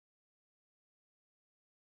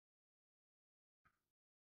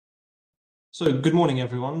So good morning,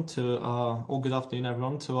 everyone, or good afternoon,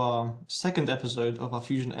 everyone, to our second episode of our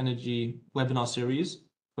fusion energy webinar series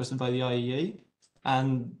hosted by the IAEA.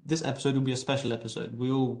 And this episode will be a special episode.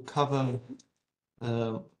 We will cover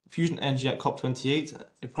fusion energy at COP28,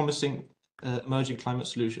 a promising emerging climate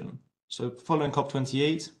solution. So following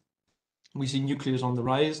COP28, we see nuclear is on the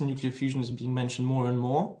rise. Nuclear fusion is being mentioned more and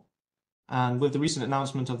more. And with the recent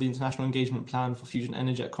announcement of the International Engagement Plan for Fusion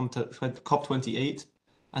Energy at COP28,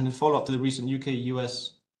 and in follow-up to the recent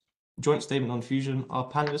UK-US joint statement on fusion, our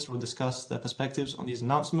panelists will discuss their perspectives on these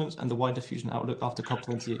announcements and the wider fusion outlook after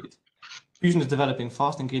COP28. Fusion is developing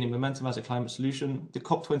fast and gaining momentum as a climate solution. The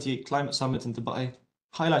COP28 Climate Summit in Dubai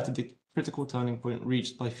highlighted the critical turning point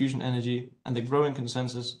reached by fusion energy and the growing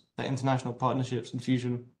consensus that international partnerships in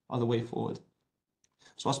fusion are the way forward.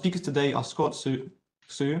 So our speakers today are Scott Su,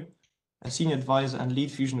 a senior advisor and lead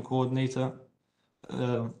fusion coordinator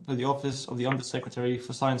for the Office of the Undersecretary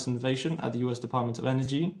for Science and Innovation at the US Department of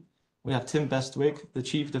Energy. We have Tim Bestwick, the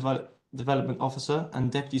Chief Development Officer and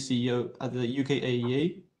Deputy CEO at the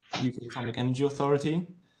UKAEA, UK Atomic Energy Authority.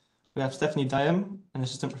 We have Stephanie Diem, an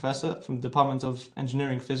Assistant Professor from the Department of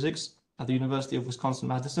Engineering Physics at the University of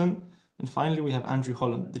Wisconsin-Madison. And finally, we have Andrew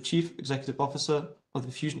Holland, the Chief Executive Officer of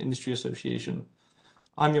the Fusion Industry Association.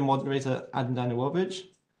 I'm your moderator, Adam Daniłowicz,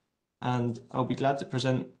 and I'll be glad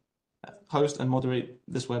to host and moderate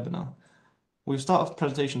this webinar. We'll start off the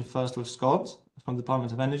presentation first with Scott from the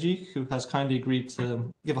Department of Energy, who has kindly agreed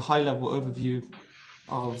to give a high-level overview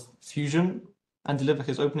of fusion and deliver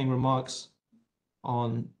his opening remarks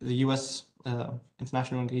on the US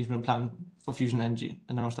International Engagement Plan for Fusion Energy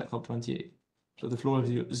announced at COP28. So the floor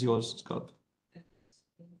is yours, Scott. Thank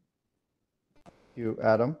you,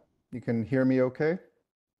 Adam. You can hear me okay?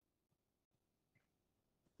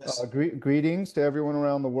 Yes. Greetings to everyone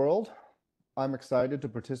around the world. I'm excited to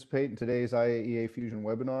participate in today's IAEA Fusion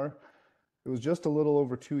webinar. It was just a little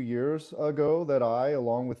over 2 years ago that I,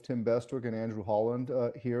 along with Tim Bestwick and Andrew Holland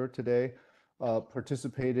here today,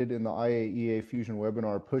 participated in the IAEA Fusion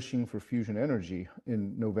webinar Pushing for Fusion Energy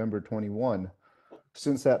in November 21.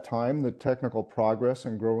 Since that time, the technical progress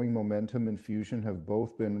and growing momentum in fusion have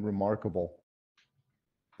both been remarkable.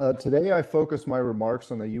 Today, I focus my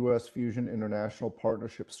remarks on the U.S. Fusion International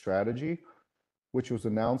Partnership Strategy, which was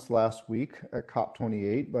announced last week at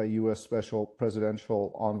COP28 by U.S. Special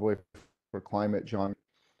Presidential Envoy for Climate, John.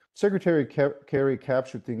 Secretary Kerry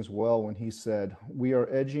captured things well when he said, "We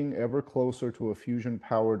are edging ever closer to a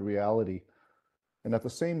fusion-powered reality, and at the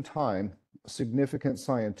same time, significant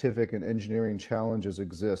scientific and engineering challenges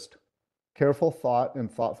exist. Careful thought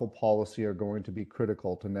and thoughtful policy are going to be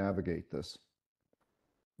critical to navigate this."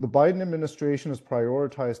 The Biden administration has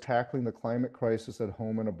prioritized tackling the climate crisis at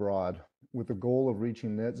home and abroad, with the goal of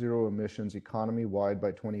reaching net zero emissions economy-wide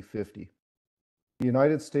by 2050. The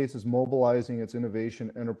United States is mobilizing its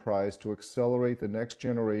innovation enterprise to accelerate the next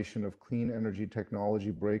generation of clean energy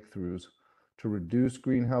technology breakthroughs to reduce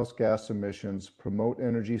greenhouse gas emissions, promote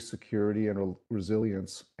energy security and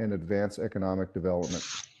resilience, and advance economic development.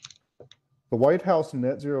 The White House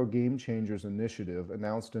Net Zero Game Changers Initiative,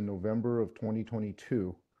 announced in November of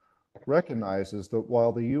 2022, recognizes that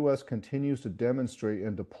while the U.S. continues to demonstrate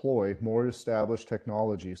and deploy more established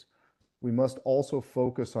technologies, we must also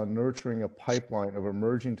focus on nurturing a pipeline of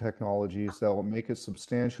emerging technologies that will make it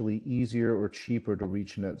substantially easier or cheaper to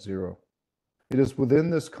reach net zero. It is within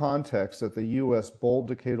this context that the U.S. bold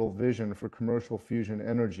decadal vision for commercial fusion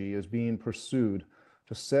energy is being pursued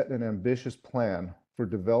to set an ambitious plan for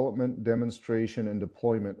development, demonstration, and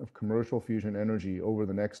deployment of commercial fusion energy over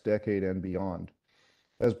the next decade and beyond,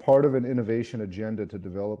 as part of an innovation agenda to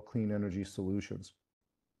develop clean energy solutions.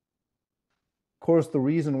 Of course, the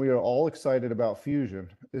reason we are all excited about fusion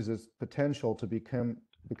is its potential to become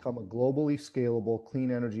a globally scalable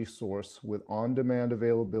clean energy source with on-demand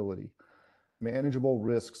availability, manageable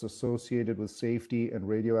risks associated with safety and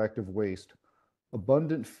radioactive waste,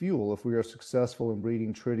 abundant fuel if we are successful in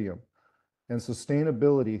breeding tritium, and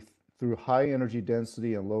sustainability through high energy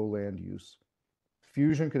density and low land use.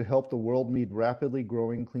 Fusion could help the world meet rapidly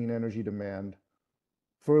growing clean energy demand.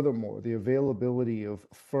 Furthermore, the availability of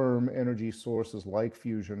firm energy sources like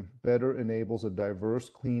fusion better enables a diverse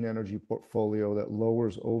clean energy portfolio that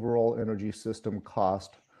lowers overall energy system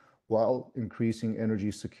cost while increasing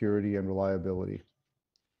energy security and reliability.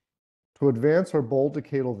 To advance our bold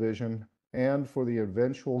decadal vision and for the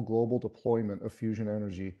eventual global deployment of fusion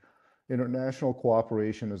energy, international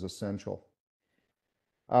cooperation is essential.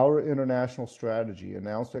 Our international strategy,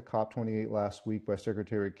 announced at COP28 last week by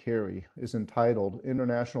Secretary Kerry, is entitled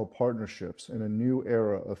International Partnerships in a New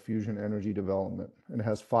Era of Fusion Energy Development and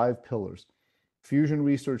has 5 pillars: fusion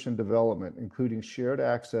research and development, including shared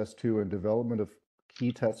access to and development of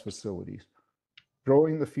key test facilities,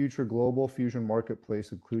 growing the future global fusion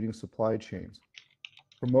marketplace, including supply chains,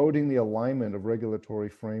 promoting the alignment of regulatory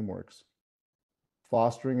frameworks,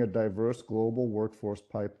 fostering a diverse global workforce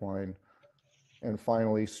pipeline, and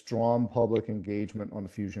finally, strong public engagement on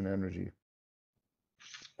fusion energy.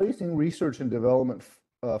 Placing research and development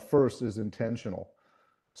first is intentional.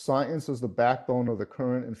 Science is the backbone of the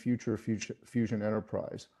current and future fusion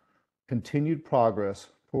enterprise. Continued progress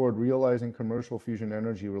toward realizing commercial fusion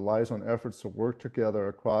energy relies on efforts to work together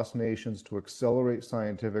across nations to accelerate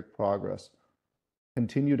scientific progress.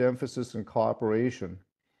 Continued emphasis and cooperation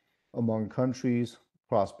among countries,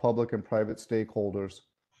 across public and private stakeholders,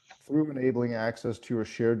 through enabling access to or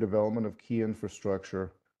shared development of key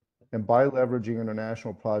infrastructure, and by leveraging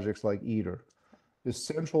international projects like ITER, is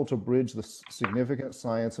central to bridge the significant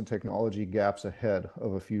science and technology gaps ahead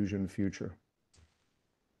of a fusion future.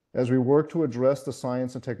 As we work to address the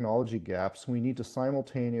science and technology gaps, we need to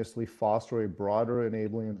simultaneously foster a broader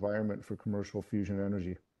enabling environment for commercial fusion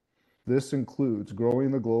energy. This includes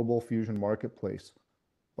growing the global fusion marketplace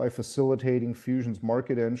by facilitating fusion's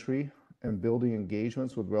market entry and building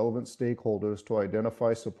engagements with relevant stakeholders to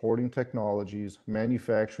identify supporting technologies,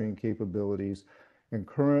 manufacturing capabilities, and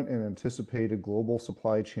current and anticipated global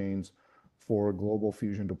supply chains for global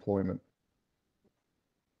fusion deployment.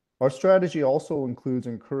 Our strategy also includes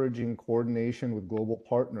encouraging coordination with global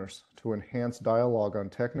partners to enhance dialogue on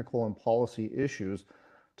technical and policy issues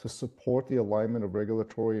to support the alignment of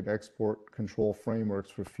regulatory and export control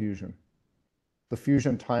frameworks for fusion. The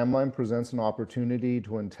fusion timeline presents an opportunity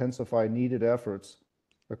to intensify needed efforts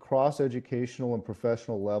across educational and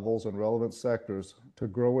professional levels and relevant sectors to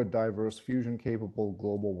grow a diverse fusion-capable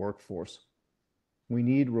global workforce. We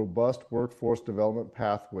need robust workforce development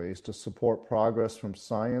pathways to support progress from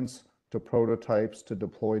science to prototypes to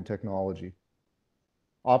deployed technology.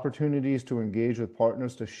 Opportunities to engage with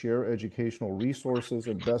partners to share educational resources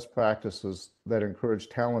and best practices that encourage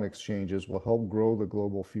talent exchanges will help grow the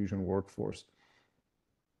global fusion workforce.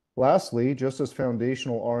 Lastly, just as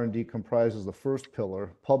foundational R&D comprises the first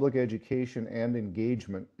pillar, public education and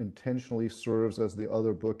engagement intentionally serves as the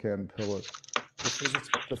other bookend pillar.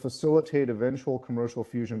 To facilitate eventual commercial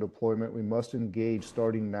fusion deployment, we must engage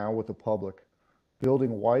starting now with the public.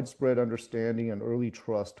 Building widespread understanding and early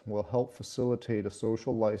trust will help facilitate a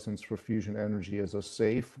social license for fusion energy as a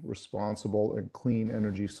safe, responsible, and clean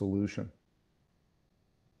energy solution.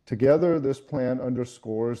 Together, this plan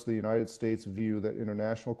underscores the United States' view that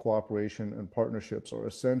international cooperation and partnerships are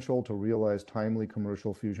essential to realize timely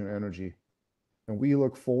commercial fusion energy. And we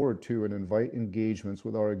look forward to and invite engagements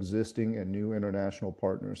with our existing and new international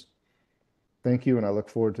partners. Thank you, and I look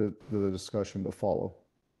forward to the discussion to follow.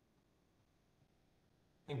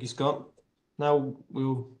 Thank you, Scott. Now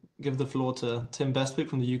we'll give the floor to Tim Bestwick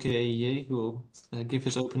from the UKAEA, who will give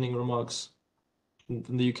his opening remarks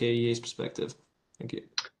from the UKAEA's perspective. Thank you.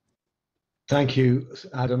 Thank you,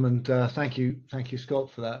 Adam, and thank you,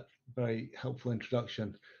 Scott, for that very helpful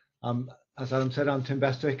introduction. As Adam said, I'm Tim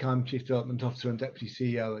Bestwick. I'm Chief Development Officer and Deputy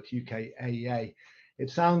CEO at UKAEA. It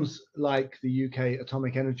sounds like the UK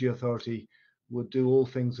Atomic Energy Authority would do all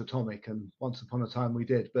things atomic, and once upon a time we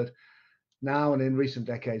did, but now and in recent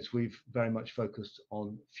decades, we've very much focused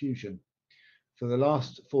on fusion. For the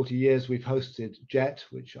last 40 years, we've hosted JET,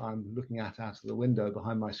 which I'm looking at out of the window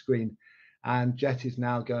behind my screen, and JET is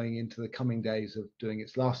now going into the coming days of doing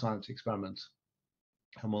its last science experiments,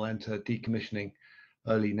 and will enter decommissioning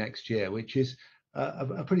early next year, which is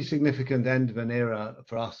a pretty significant end of an era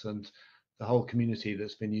for us and the whole community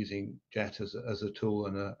that's been using JET as a tool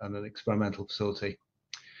and an experimental facility.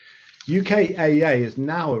 UKAEA is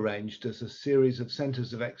now arranged as a series of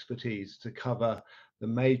centres of expertise to cover the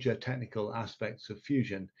major technical aspects of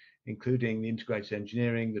fusion, including the integrated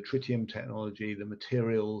engineering, the tritium technology, the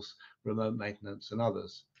materials, remote maintenance, and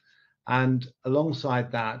others. And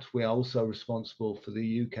alongside that, we are also responsible for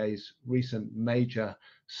the UK's recent major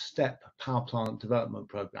STEP power plant development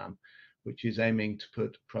programme, which is aiming to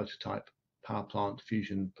put prototype power plant,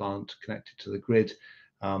 fusion plant connected to the grid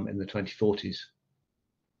in the 2040s.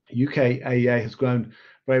 UKAEA has grown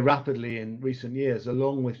very rapidly in recent years,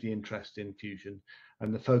 along with the interest in fusion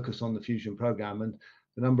and the focus on the fusion programme. And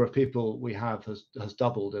the number of people we have has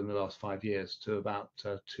doubled in the last 5 years to about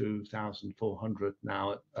 2,400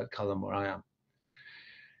 now at Culham, where I am.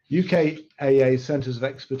 UKAEA's centres of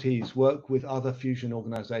expertise work with other fusion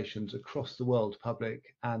organisations across the world,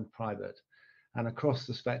 public and private, and across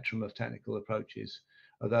the spectrum of technical approaches,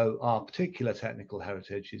 although our particular technical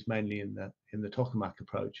heritage is mainly in the tokamak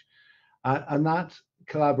approach. And that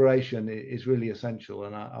collaboration is really essential,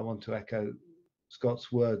 and I want to echo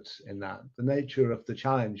Scott's words in that. The nature of the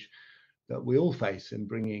challenge that we all face in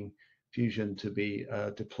bringing fusion to be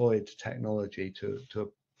deployed technology to a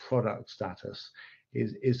product status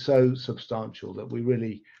is so substantial that we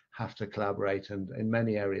really have to collaborate, and in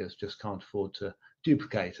many areas just can't afford to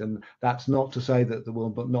duplicate. And that's not to say that there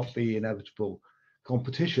will not be inevitable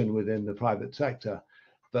competition within the private sector,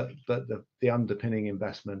 but the underpinning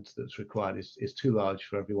investment that's required is too large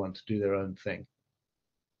for everyone to do their own thing.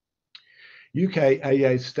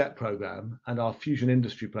 UKAEA's STEP program and our fusion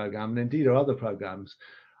industry program, and indeed our other programs,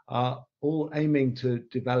 are all aiming to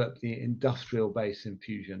develop the industrial base in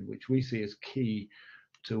fusion, which we see as key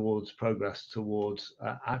towards progress towards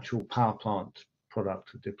actual power plant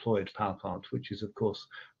product, deployed power plant, which is of course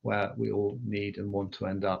where we all need and want to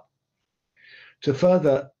end up. To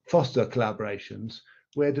further foster collaborations,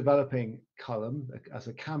 we're developing Culham as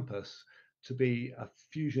a campus to be a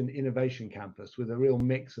fusion innovation campus with a real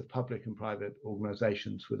mix of public and private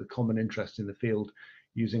organizations with a common interest in the field,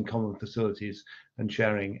 using common facilities and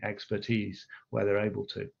sharing expertise where they're able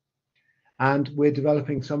to. And we're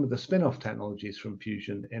developing some of the spin-off technologies from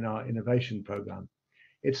fusion in our innovation program.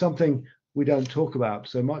 It's something we don't talk about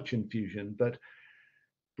so much in fusion, but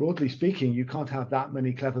broadly speaking, you can't have that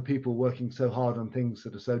many clever people working so hard on things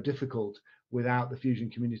that are so difficult without the fusion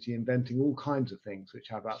community inventing all kinds of things which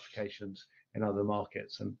have applications in other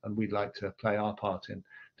markets. And we'd like to play our part in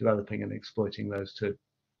developing and exploiting those too.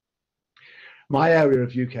 My area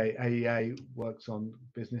of UKAEA works on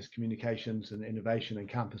business communications and innovation and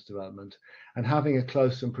campus development, and having a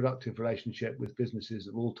close and productive relationship with businesses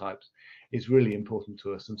of all types is really important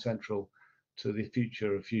to us and central to the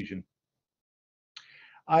future of fusion.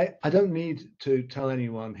 I don't need to tell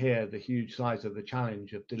anyone here the huge size of the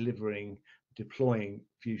challenge of deploying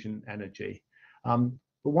fusion energy. But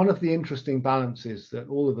one of the interesting balances that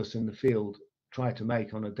all of us in the field try to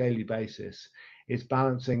make on a daily basis is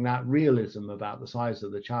balancing that realism about the size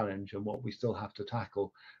of the challenge and what we still have to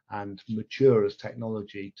tackle and mature as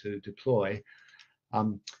technology to deploy,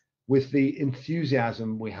 with the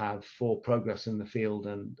enthusiasm we have for progress in the field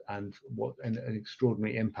and what an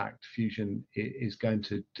extraordinary impact fusion is going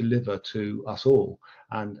to deliver to us all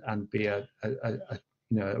and be a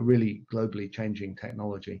really globally changing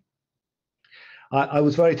technology. I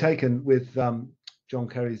was very taken with John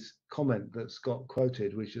Kerry's comment that Scott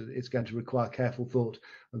quoted, which is it's going to require careful thought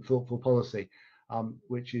and thoughtful policy,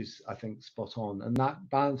 which is, I think, spot on. And that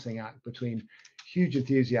balancing act between huge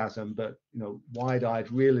enthusiasm but wide-eyed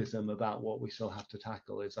realism about what we still have to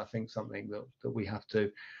tackle is, I think, something that we have to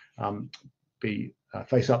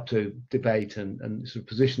face up to debate and sort of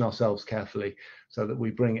position ourselves carefully so that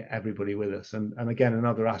we bring everybody with us. And again,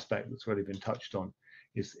 another aspect that's already been touched on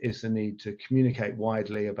is the need to communicate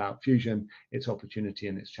widely about fusion, its opportunity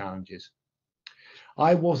and its challenges.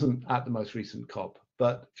 I wasn't at the most recent COP,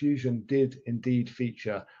 but fusion did indeed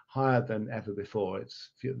feature higher than ever before.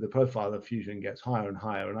 The profile of fusion gets higher and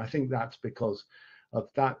higher, and I think that's because of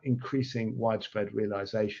that increasing widespread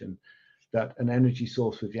realization that an energy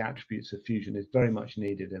source with the attributes of fusion is very much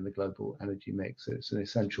needed in the global energy mix. It's an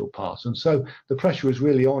essential part. And so the pressure is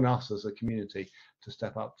really on us as a community to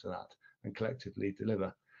step up to that and collectively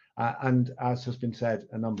deliver. And as has been said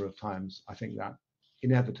a number of times, I think that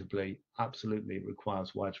inevitably, absolutely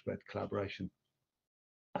requires widespread collaboration.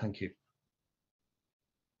 Thank you.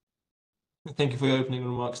 Thank you for your opening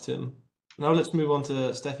remarks, Tim. Now let's move on to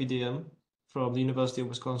Steffi DM from the University of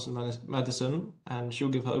Wisconsin-Madison, and she'll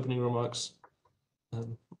give her opening remarks.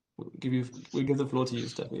 We'll give the floor to you,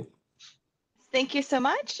 Steffi. Thank you so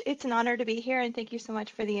much. It's an honor to be here, and thank you so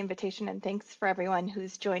much for the invitation, and thanks for everyone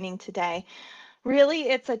who's joining today. Really,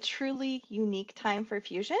 it's a truly unique time for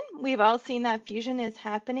fusion. We've all seen that fusion is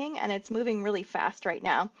happening, and it's moving really fast right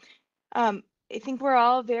now. I think we're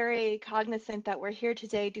all very cognizant that we're here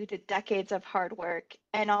today due to decades of hard work,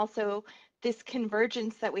 and also this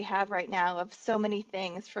convergence that we have right now of so many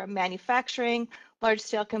things, from manufacturing,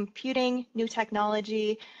 large-scale computing, new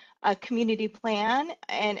technology, a community plan,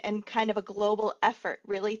 and kind of a global effort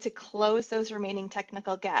really to close those remaining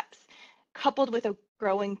technical gaps, coupled with a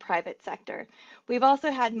growing private sector. We've also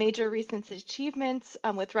had major recent achievements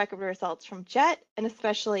with record results from JET, and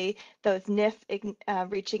especially those NIF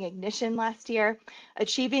reaching ignition last year,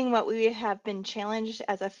 achieving what we have been challenged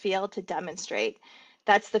as a field to demonstrate.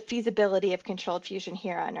 That's the feasibility of controlled fusion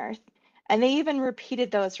here on Earth. And they even repeated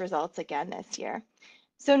those results again this year.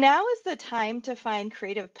 So now is the time to find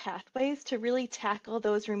creative pathways to really tackle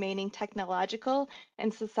those remaining technological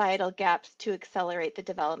and societal gaps to accelerate the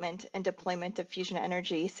development and deployment of fusion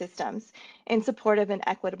energy systems in support of an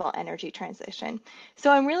equitable energy transition.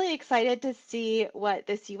 So I'm really excited to see what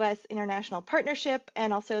this U.S. international partnership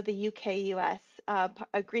and also the UK-US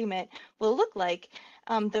agreement will look like,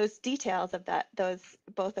 those details of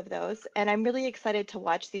both of those. And I'm really excited to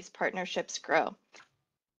watch these partnerships grow.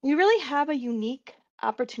 We really have a unique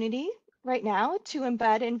opportunity right now to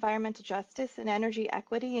embed environmental justice and energy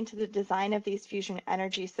equity into the design of these fusion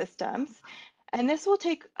energy systems. And this will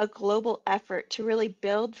take a global effort to really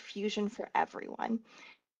build fusion for everyone.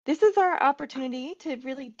 This is our opportunity to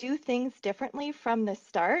really do things differently from the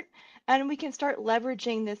start, and we can start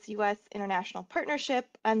leveraging this U.S. international partnership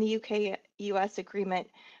and the UK-US agreement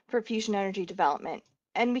for fusion energy development.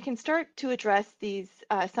 And we can start to address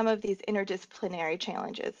some of these interdisciplinary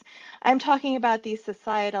challenges. I'm talking about these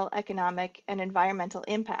societal, economic, and environmental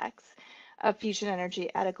impacts of fusion energy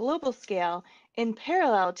at a global scale in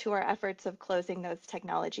parallel to our efforts of closing those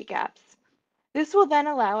technology gaps. This will then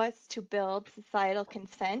allow us to build societal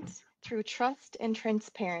consent through trust and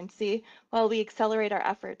transparency while we accelerate our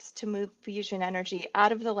efforts to move fusion energy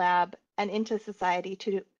out of the lab and into society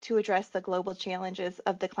to address the global challenges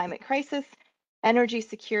of the climate crisis, energy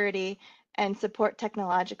security, and support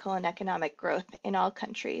technological and economic growth in all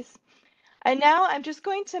countries. And now I'm just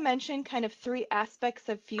going to mention kind of 3 aspects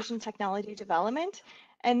of fusion technology development.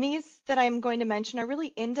 And these that I'm going to mention are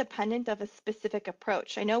really independent of a specific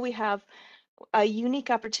approach. I know we have a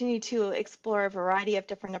unique opportunity to explore a variety of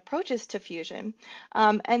different approaches to fusion.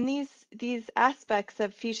 And these aspects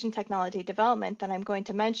of fusion technology development that I'm going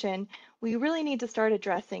to mention, we really need to start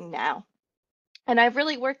addressing now. And I've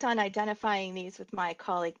really worked on identifying these with my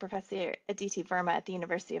colleague, Professor Aditi Verma at the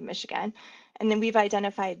University of Michigan. And then we've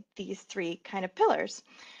identified these 3 kind of pillars.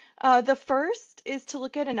 The first is to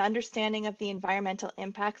look at an understanding of the environmental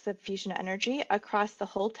impacts of fusion energy across the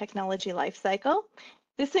whole technology life cycle.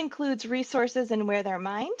 This includes resources and where they're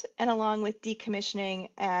mined, and along with decommissioning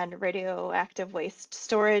and radioactive waste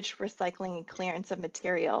storage, recycling, and clearance of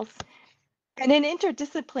materials. And an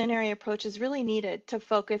interdisciplinary approach is really needed to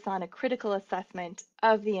focus on a critical assessment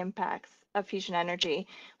of the impacts of fusion energy,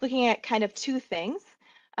 looking at kind of 2 things: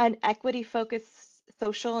 an equity-focused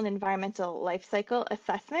social and environmental life cycle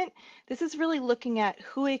assessment. This is really looking at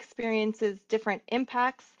who experiences different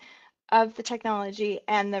impacts of the technology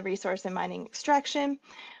and the resource and mining extraction,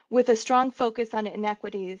 with a strong focus on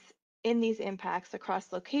inequities in these impacts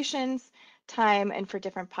across locations, time, and for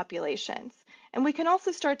different populations. And we can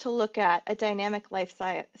also start to look at a dynamic life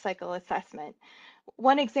cycle assessment.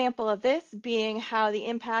 One example of this being how the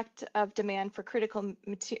impact of demand for critical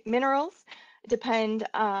minerals depend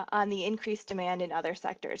on the increased demand in other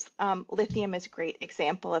sectors. Lithium is a great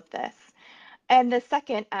example of this. And the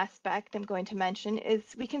second aspect I'm going to mention is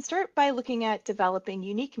we can start by looking at developing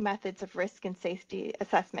unique methods of risk and safety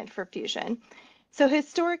assessment for fusion. So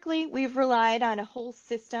historically, we've relied on a whole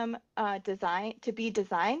system design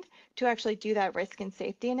to actually do that risk and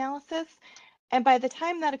safety analysis. And by the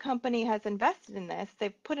time that a company has invested in this,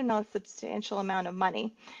 they've put in a substantial amount of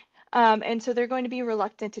money. And so they're going to be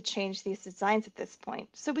reluctant to change these designs at this point.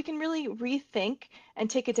 So we can really rethink and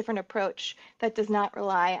take a different approach that does not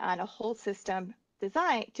rely on a whole system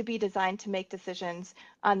to be designed to make decisions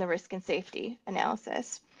on the risk and safety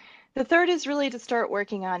analysis. The third is really to start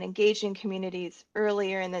working on engaging communities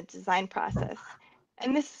earlier in the design process.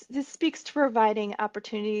 And this speaks to providing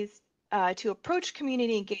opportunities to approach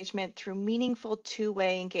community engagement through meaningful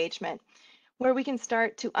 2-way engagement, where we can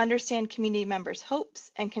start to understand community members'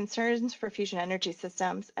 hopes and concerns for fusion energy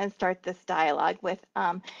systems and start this dialogue with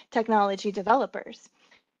technology developers.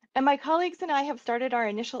 And my colleagues and I have started our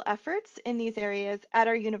initial efforts in these areas at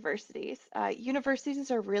our universities.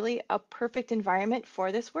 Universities are really a perfect environment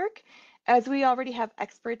for this work, as we already have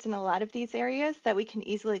experts in a lot of these areas that we can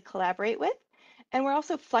easily collaborate with. And we're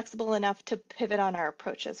also flexible enough to pivot on our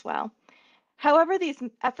approach as well. However, these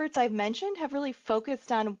efforts I've mentioned have really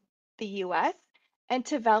focused on the US, and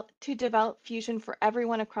to develop fusion for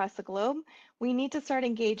everyone across the globe, we need to start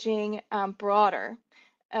engaging broader.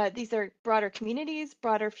 These are broader communities,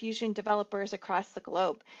 broader fusion developers across the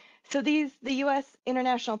globe. So the US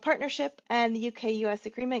international partnership and the UK-US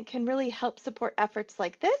agreement can really help support efforts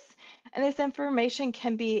like this. And this information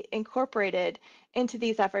can be incorporated into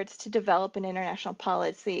these efforts to develop an international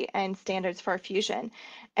policy and standards for fusion.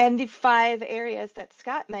 And the 5 areas that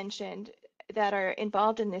Scott mentioned that are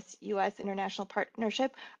involved in this US international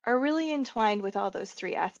partnership are really entwined with all those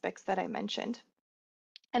 3 aspects that I mentioned.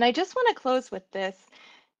 And I just want to close with this.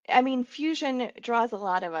 I mean, fusion draws a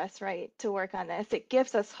lot of us, right, to work on this. It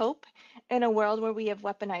gives us hope in a world where we have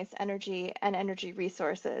weaponized energy and energy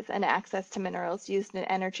resources and access to minerals used in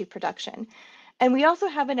energy production. And we also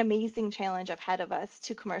have an amazing challenge ahead of us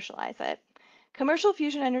to commercialize it. Commercial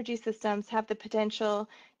fusion energy systems have the potential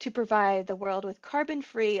to provide the world with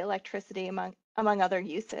carbon-free electricity among other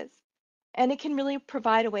uses. and it can really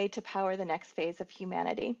provide a way to power the next phase of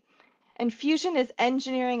humanity. And fusion is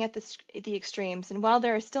engineering at the extremes. And while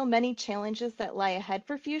there are still many challenges that lie ahead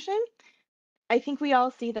for fusion, I think we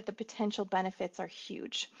all see that the potential benefits are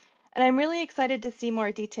huge. And I'm really excited to see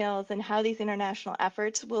more details and how these international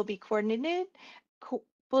efforts will be coordinated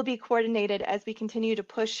as we continue to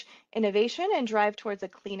push innovation and drive towards a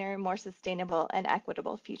cleaner, more sustainable, and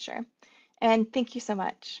equitable future. And thank you so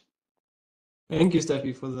much. Thank you,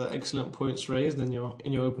 Steffi, for the excellent points raised in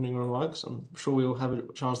your opening remarks. I'm sure we'll have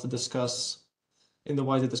a chance to discuss in the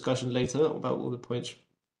wider discussion later about all the points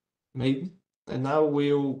made. And now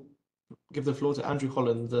we'll give the floor to Andrew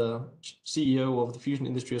Holland, the CEO of the Fusion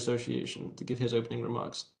Industry Association, to give his opening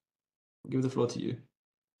remarks. I'll give the floor to you.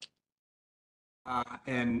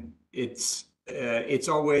 And it's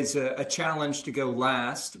always a challenge to go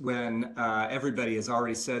last when everybody has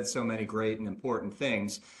already said so many great and important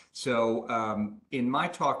things. So in my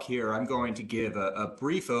talk here, I'm going to give a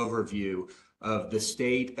brief overview of the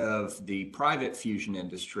state of the private fusion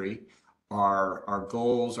industry, our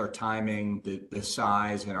goals, our timing, the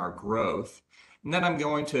size, and our growth. And then I'm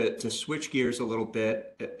going to switch gears a little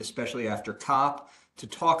bit, especially after COP, to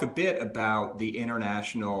talk a bit about the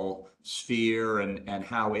international sphere and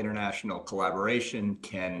how international collaboration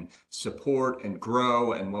can support and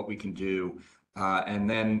grow and what we can do. And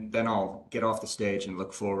then I'll get off the stage and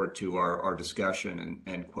look forward to our discussion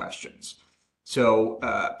and questions. So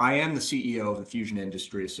I am the CEO of the Fusion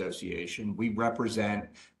Industry Association. We represent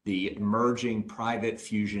the emerging private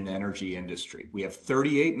fusion energy industry. We have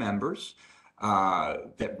 38 members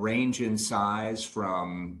that range in size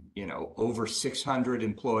from, over 600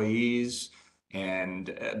 employees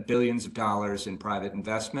and billions of dollars in private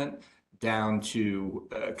investment down to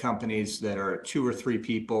companies that are 2 or 3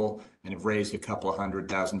 people and have raised a couple of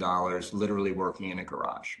 $100,000 literally working in a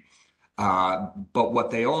garage. But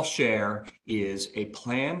what they all share is a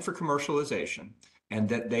plan for commercialization and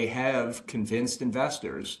that they have convinced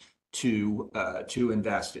investors to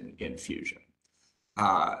invest in fusion.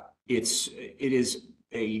 It is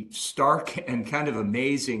a stark and kind of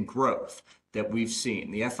amazing growth that we've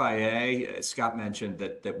seen. The FIA, Scott mentioned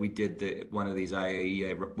that we did one of these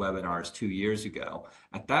IAEA webinars 2 years ago.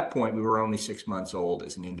 At that point, we were only 6 months old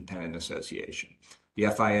as an independent association. The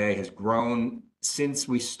FIA has grown since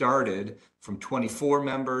we started from 24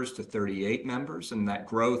 members to 38 members, and that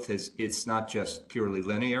growth it's not just purely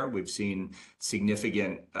linear. We've seen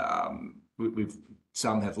significant,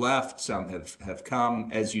 some have left, some have come,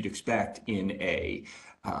 as you'd expect in a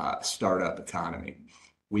startup economy.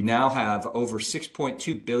 We now have over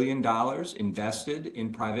 $6.2 billion invested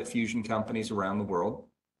in private fusion companies around the world.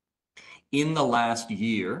 In the last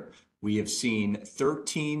year, we have seen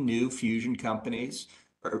 13 new fusion companies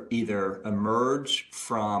either emerge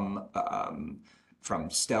from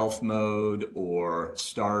stealth mode or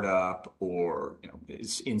startup, or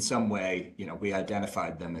in some way, we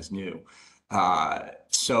identified them as new.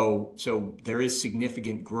 So there is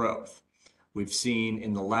significant growth. We've seen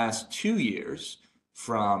in the last 2 years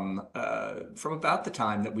from about the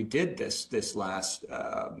time that we did this last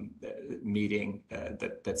meeting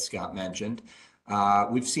that Scott mentioned,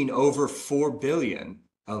 we've seen over 4 billion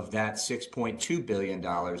of that $6.2 billion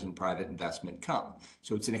in private investment come.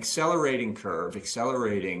 So it's an accelerating curve,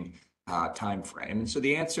 accelerating time frame. And so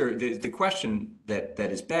the question that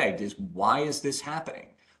is begged is, why is this happening?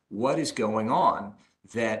 What is going on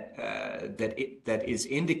that is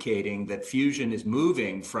indicating that fusion is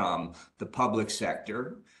moving from the public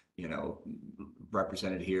sector,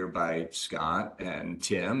 represented here by Scott and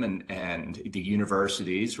Tim, and the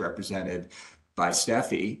universities represented by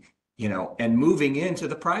Steffi, and moving into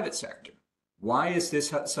the private sector? Why is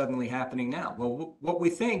this suddenly happening now? Well, what we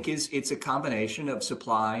think is it's a combination of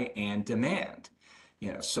supply and demand.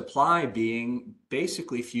 Supply being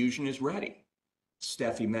basically fusion is ready.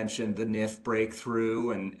 Steffi mentioned the NIF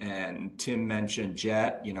breakthrough, and Tim mentioned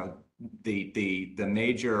JET. The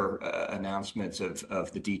major announcements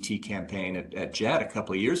of the DT campaign at JET a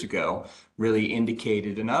couple of years ago really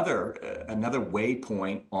indicated another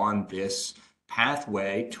waypoint on this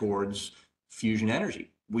pathway towards fusion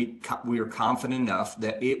energy. We are confident enough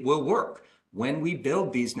that it will work. When we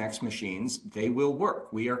build these next machines, they will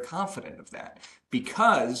work. We are confident of that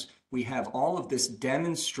because we have all of this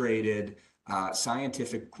demonstrated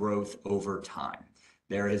scientific growth over time.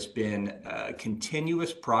 There has been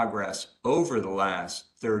continuous progress over the last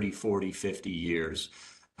 30, 40, 50 years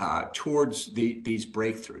towards these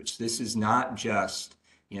breakthroughs. This is not just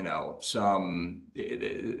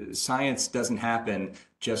science doesn't happen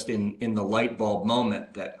just in the light bulb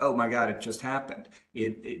moment that, oh my God, it just happened.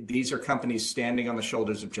 These are companies standing on the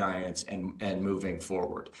shoulders of giants and moving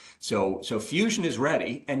forward. So fusion is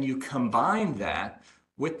ready, and you combine that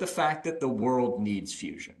with the fact that the world needs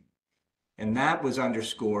fusion. And that was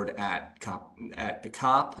underscored at the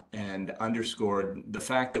COP, and underscored the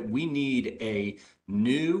fact that we need a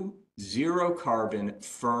new zero carbon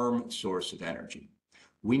firm source of energy.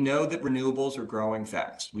 We know that renewables are growing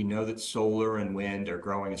fast. We know that solar and wind are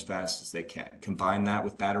growing as fast as they can. Combine that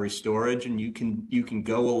with battery storage, and you can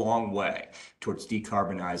go a long way towards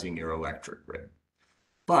decarbonizing your electric grid.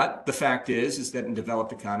 But the fact is that in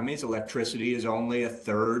developed economies, electricity is only a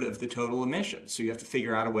third of the total emissions. So you have to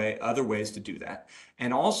figure out other ways to do that.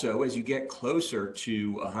 And also, as you get closer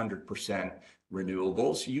to 100%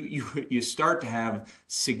 renewables, you start to have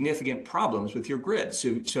significant problems with your grid.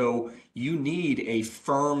 So you need a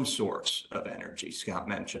firm source of energy. Scott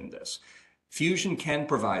mentioned this. Fusion can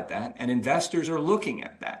provide that, and investors are looking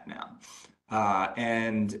at that now.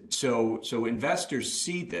 And so investors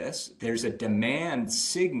see this. There's a demand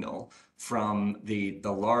signal from the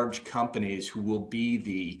large companies who will be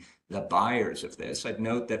the buyers of this. I'd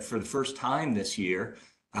note that for the first time this year,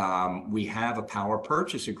 we have a power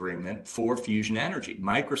purchase agreement for fusion energy.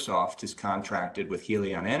 Microsoft has contracted with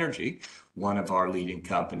Helion Energy, one of our leading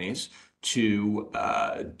companies, to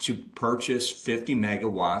purchase 50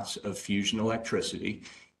 megawatts of fusion electricity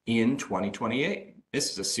in 2028.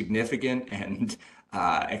 This is a significant and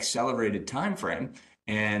accelerated time frame,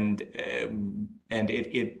 and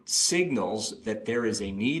it signals that there is a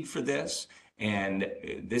need for this, and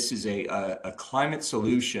this is a climate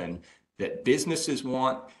solution that businesses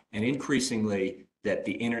want, and increasingly that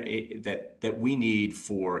that we need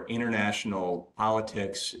for international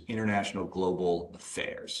politics, international global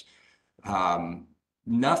affairs.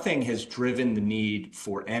 Nothing has driven the need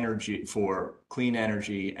for energy, for clean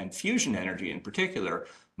energy and fusion energy in particular,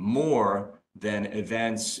 more than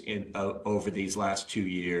events over these last 2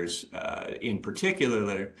 years, in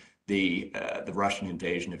particular the Russian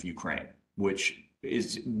invasion of Ukraine, which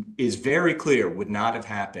is very clear would not have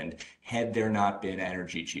happened had there not been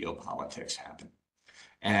energy geopolitics happen.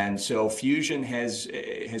 And so fusion has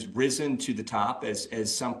risen to the top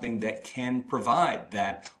as something that can provide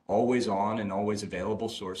that always on and always available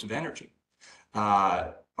source of energy.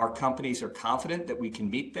 Our companies are confident that we can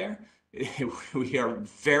meet there. We are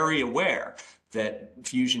very aware that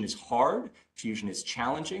fusion is hard, fusion is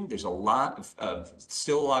challenging. There's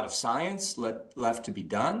still a lot of science left to be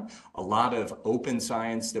done, a lot of open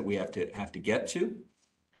science that we have to get to.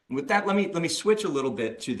 With that, let me switch a little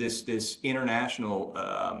bit to this international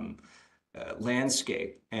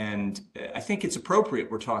landscape, and I think it's appropriate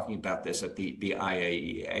we're talking about this at the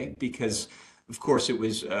IAEA because, of course, it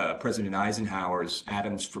was President Eisenhower's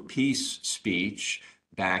Atoms for Peace speech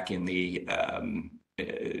back in the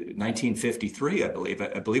 1953, I believe.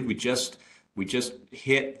 I believe we just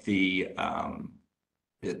hit the I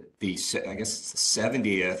guess it's the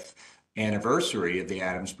 70th anniversary of the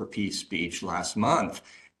Atoms for Peace speech last month.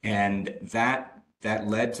 And that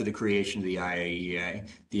led to the creation of the IAEA,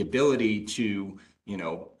 the ability to,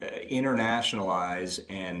 internationalize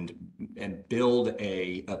and build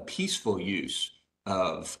a peaceful use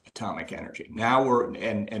of atomic energy. Now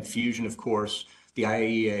and fusion, of course, the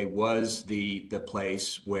IAEA was the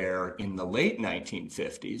place where in the late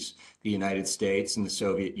 1950s, the United States and the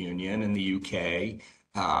Soviet Union and the UK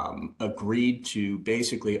agreed to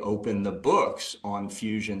basically open the books on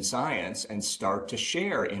fusion science and start to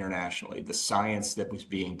share internationally the science that was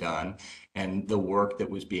being done and the work that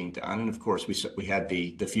was being done. And of course, we had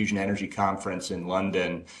the Fusion Energy Conference in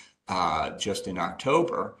London just in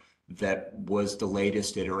October. That was the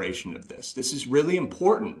latest iteration of this. This is really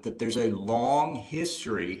important that there's a long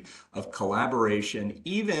history of collaboration,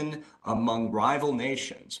 even among rival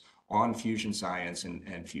nations, on fusion science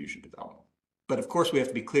and fusion development. But of course, we have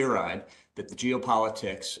to be clear-eyed that the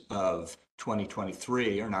geopolitics of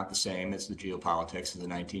 2023 are not the same as the geopolitics of the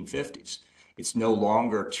 1950s. It's no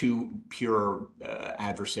longer two pure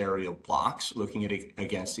adversarial blocks looking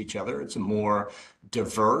against each other. It's a more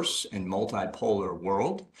diverse and multipolar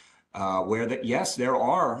world where yes, there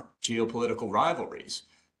are geopolitical rivalries,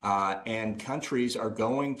 and countries are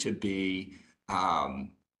going to be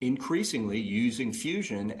increasingly using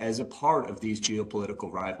fusion as a part of these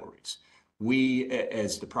geopolitical rivalries. We,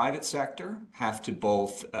 as the private sector, have to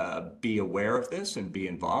both be aware of this and be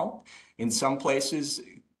involved. In some places,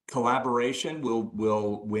 collaboration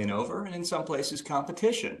will win over, and in some places,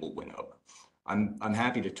 competition will win over. I'm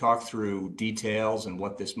happy to talk through details and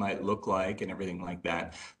what this might look like and everything like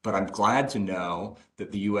that. But I'm glad to know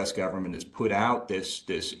that the U.S. government has put out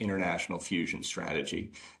this international fusion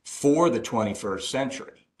strategy for the 21st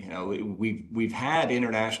century. You know, we've had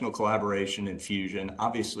international collaboration and fusion,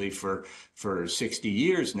 obviously for 60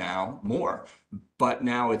 years now, more. But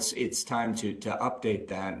now it's time to update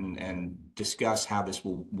that and discuss how this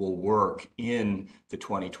will work in the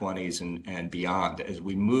 2020s and beyond as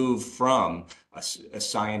we move from a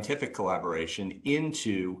scientific collaboration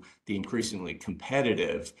into the increasingly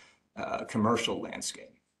competitive commercial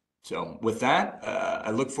landscape. So with that, I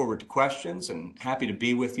look forward to questions and happy to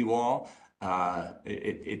be with you all.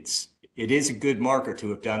 It is a good marker to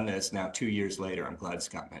have done this now 2 years later. I'm glad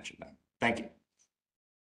Scott mentioned that. Thank you.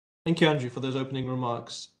 Thank you, Andrew, for those opening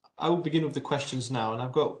remarks. I will begin with the questions now, and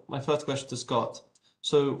I've got my first question to Scott.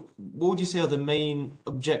 So what would you say are the main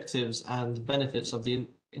objectives and benefits of the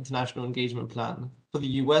International Engagement Plan for the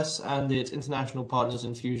US and its international partners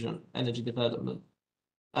in fusion energy development?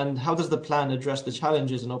 And how does the plan address the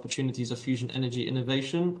challenges and opportunities of fusion energy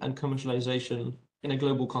innovation and commercialization in a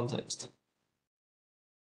global context?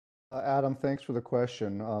 Adam, thanks for the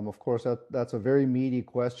question. Of course, that's a very meaty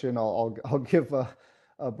question. I'll give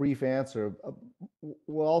a brief answer.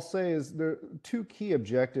 What I'll say is there two key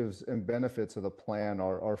objectives and benefits of the plan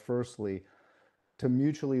are firstly, to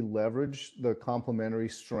mutually leverage the complementary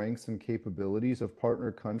strengths and capabilities of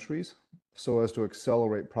partner countries so as to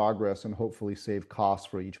accelerate progress and hopefully save costs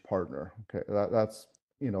for each partner. Okay, that's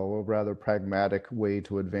a rather pragmatic way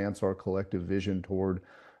to advance our collective vision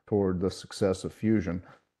toward the success of fusion.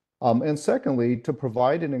 And secondly, to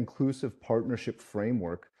provide an inclusive partnership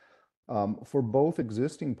framework for both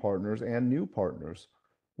existing partners and new partners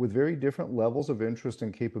with very different levels of interest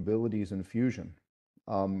and capabilities in fusion.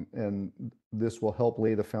 And this will help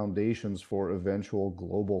lay the foundations for eventual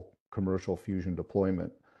global commercial fusion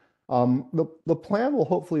deployment. The plan will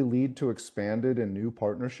hopefully lead to expanded and new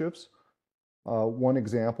partnerships. One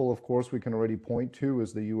example, of course, we can already point to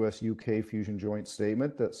is the US-UK Fusion Joint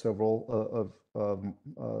Statement that several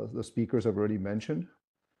of the speakers have already mentioned.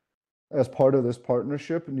 As part of this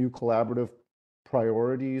partnership, new collaborative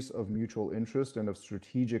priorities of mutual interest and of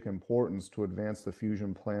strategic importance to advance the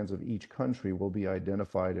fusion plans of each country will be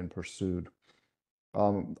identified and pursued.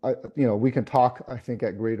 We can talk, I think,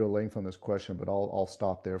 at greater length on this question, but I'll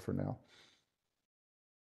stop there for now.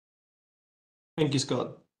 Thank you,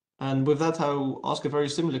 Scott. And with that, I'll ask a very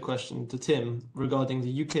similar question to Tim regarding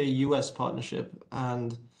the UK-US partnership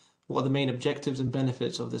and what are the main objectives and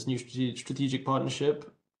benefits of this new strategic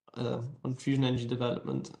partnership on fusion energy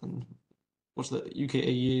development, and what's the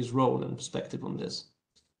UKAEA's role and perspective on this?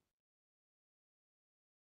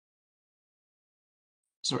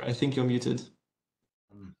 Sorry, I think you're muted.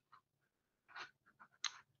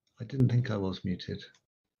 I didn't think I was muted.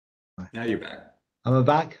 Now you're back. Am I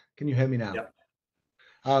back? Can you hear me now? Yep.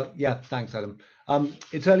 Yeah, thanks, Adam.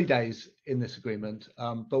 It's early days in this agreement,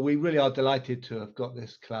 but we really are delighted to have got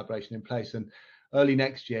this collaboration in place. And early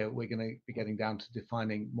next year, we're going to be getting down to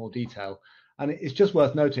defining more detail. And it's just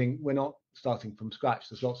worth noting, we're not starting from scratch.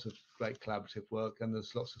 There's lots of great collaborative work, and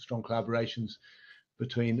there's lots of strong collaborations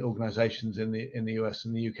between organizations in the US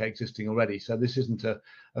and the UK existing already. So this isn't a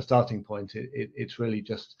starting point. It's really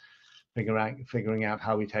just figuring out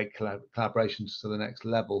how we take collaborations to the next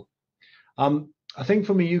level. I think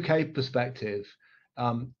from a UK perspective,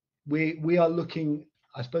 we are looking,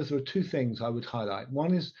 I suppose there are two things I would highlight.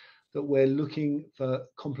 One is that we're looking for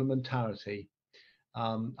complementarity.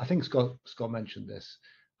 I think Scott mentioned this.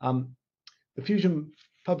 The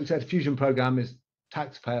public sector fusion program is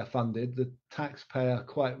taxpayer funded. The taxpayer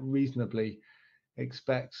quite reasonably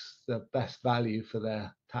expects the best value for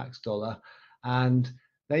their tax dollar, and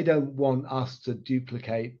they don't want us to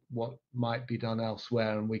duplicate what might be done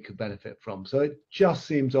elsewhere and we could benefit from. So it just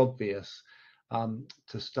seems obvious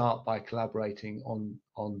to start by collaborating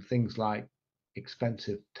on things like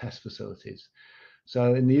expensive test facilities.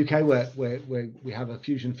 So in the UK, where we have a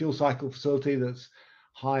fusion fuel cycle facility that's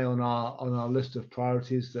high on our list of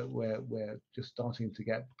priorities that we're just starting to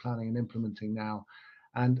get planning and implementing now,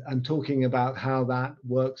 and talking about how that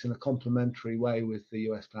works in a complementary way with the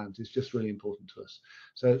US plans is just really important to us.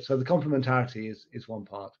 So the complementarity is one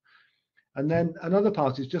part. And then another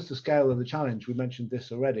part is just the scale of the challenge. We mentioned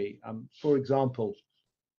this already. For example,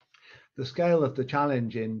 the scale of the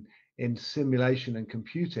challenge in simulation and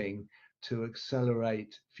computing to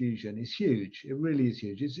accelerate fusion is huge. It really is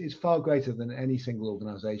huge. It's far greater than any single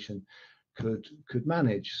organization could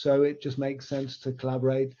manage. So it just makes sense to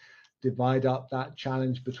collaborate, divide up that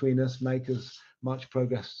challenge between us, make as much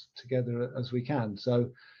progress together as we can.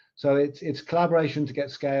 So So it's collaboration to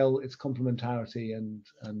get scale, it's complementarity, and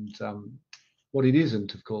what it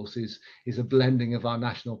isn't, of course, is a blending of our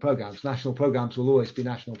national programs. National programs will always be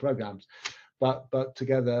national programs, but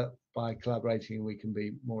together, by collaborating, we can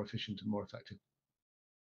be more efficient and more effective.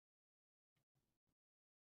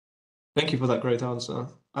 Thank you for that great answer.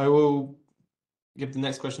 I will give the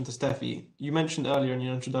next question to Steffi. You mentioned earlier in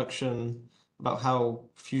your introduction about how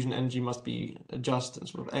fusion energy must be a just and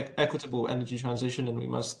sort of equitable energy transition, and we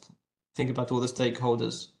must think about all the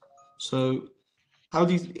stakeholders. So how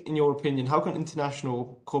do you, in your opinion, how can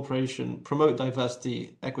international cooperation promote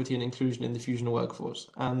diversity, equity, and inclusion in the fusion workforce?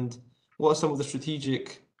 And what are some of the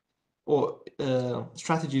strategic or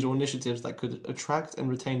strategies or initiatives that could attract and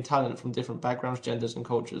retain talent from different backgrounds, genders, and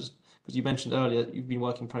cultures? Because you mentioned earlier you've been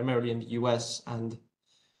working primarily in the US, and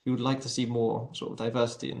you would like to see more sort of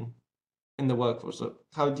diversity in the workforce. So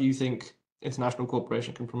how do you think international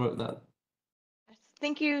cooperation can promote that?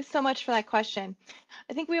 Thank you so much for that question.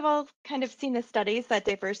 I think we've all kind of seen the studies that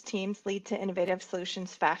diverse teams lead to innovative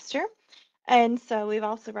solutions faster. And so we've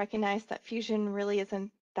also recognized that fusion really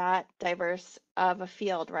isn't that diverse of a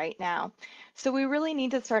field right now. So we really need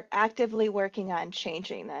to start actively working on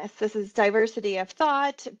changing this. This is diversity of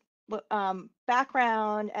thought,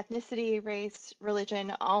 background, ethnicity, race,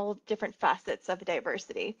 religion, all different facets of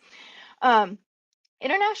diversity.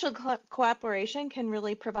 International cooperation can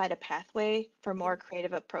really provide a pathway for more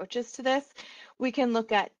creative approaches to this. We can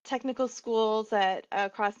look at technical schools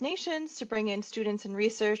across nations to bring in students and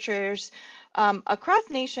researchers across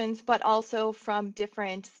nations, but also from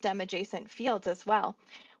different STEM adjacent fields as well.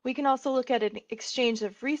 We can also look at an exchange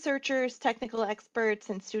of researchers, technical experts,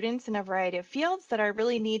 and students in a variety of fields that are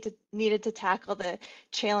really needed to tackle the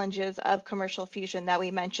challenges of commercial fusion that we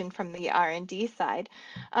mentioned from the R&D side.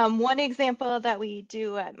 One example that we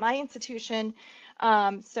do at my institution,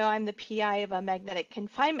 so I'm the PI of a magnetic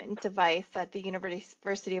confinement device at the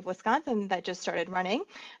University of Wisconsin that just started running.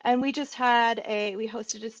 And we just we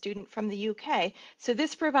hosted a student from the UK. So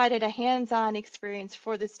this provided a hands-on experience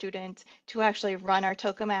for the student to actually run our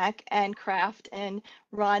tokamak and craft and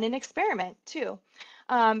run an experiment too.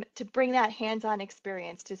 To bring that hands-on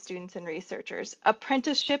experience to students and researchers.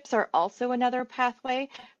 Apprenticeships are also another pathway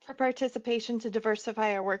for participation to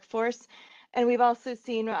diversify our workforce. And we've also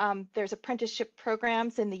seen there's apprenticeship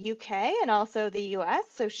programs in the UK and also the US,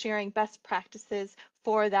 so sharing best practices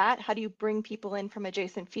for that. How do you bring people in from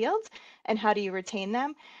adjacent fields and how do you retain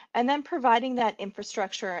them? And then providing that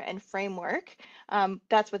infrastructure and framework.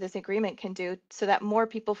 That's what this agreement can do so that more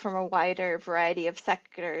people from a wider variety of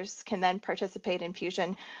sectors can then participate in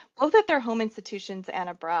fusion, both at their home institutions and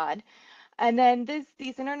abroad. And then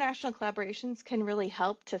these international collaborations can really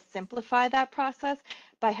help to simplify that process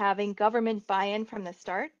by having government buy-in from the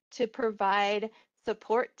start to provide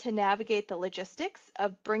support to navigate the logistics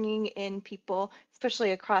of bringing in people,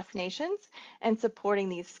 especially across nations, and supporting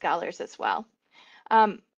these scholars as well.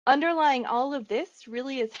 Underlying all of this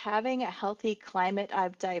really is having a healthy climate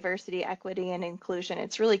of diversity, equity, and inclusion.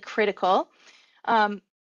 It's really critical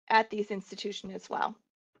at these institutions as well.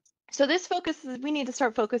 So this focuses, we need to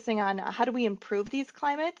start focusing on how do we improve these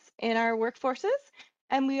climates in our workforces?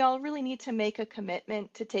 And we all really need to make a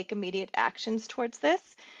commitment to take immediate actions towards this.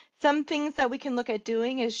 Some things that we can look at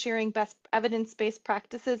doing is sharing best evidence-based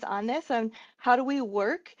practices on this, on how do we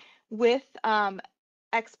work with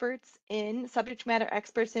subject matter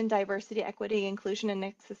experts in diversity, equity, inclusion, and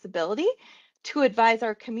accessibility to advise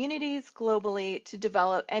our communities globally to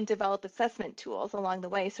develop assessment tools along the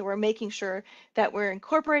way. So we're making sure that we're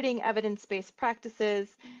incorporating evidence-based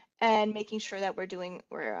practices and making sure that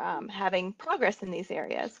we're having progress in these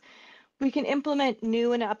areas. We can implement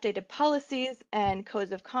new and updated policies and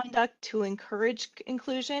codes of conduct to encourage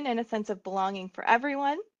inclusion and a sense of belonging for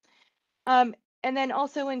everyone. And then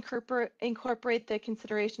also incorporate the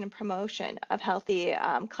consideration and promotion of healthy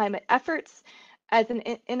climate efforts as an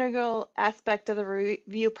integral aspect of the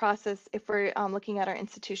review process if we're looking at our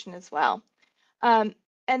institution as well. And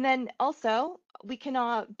then also, we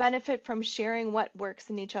can benefit from sharing what works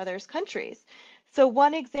in each other's countries. So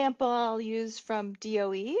one example I'll use from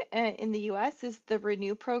DOE in the US is the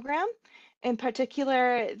Renew program. In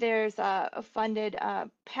particular, there's a funded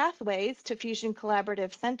Pathways to Fusion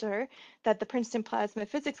Collaborative Center that the Princeton Plasma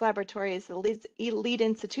Physics Laboratory is the lead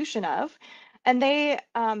institution of. And they're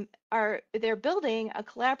building a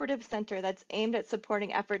collaborative center that's aimed at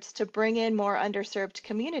supporting efforts to bring in more underserved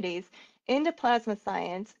communities into plasma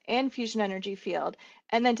science and fusion energy field,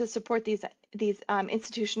 and then to support these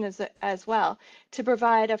institutions as well, to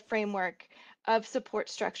provide a framework of support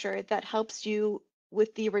structure that helps you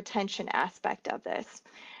with the retention aspect of this.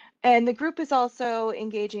 And the group is also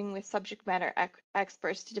engaging with subject matter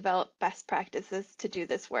experts to develop best practices to do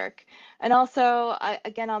this work. And also,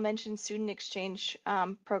 again, I'll mention student exchange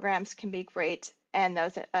programs can be great, and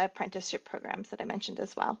those apprenticeship programs that I mentioned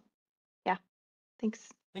as well. Yeah, thanks.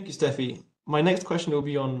 Thank you, Steffi. My next question will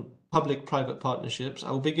be on public-private partnerships.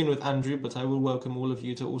 I will begin with Andrew, but I will welcome all of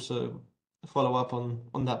you to also follow up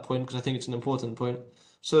on that point because I think it's an important point.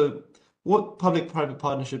 So, what public-private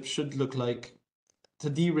partnerships should look like to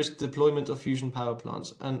de-risk deployment of fusion power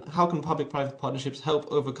plants, and how can public-private partnerships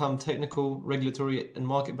help overcome technical, regulatory, and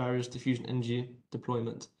market barriers to fusion energy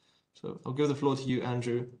deployment? So I'll give the floor to you,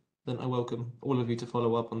 Andrew, then I welcome all of you to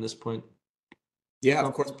follow up on this point. Yeah,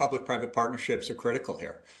 of course, public-private partnerships are critical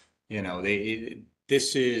here.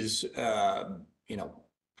 This is,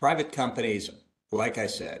 private companies, like I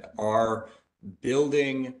said, are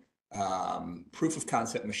building proof of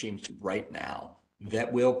concept machines right now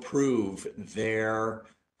that will prove their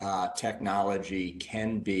technology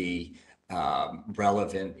can be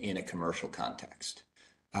relevant in a commercial context.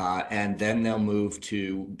 And then they'll move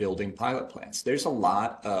to building pilot plants. There's a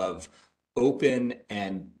lot of open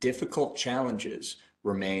and difficult challenges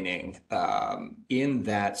remaining in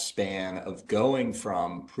that span of going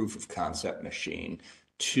from proof of concept machine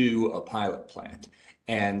to a pilot plant.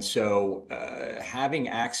 And so having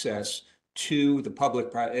access to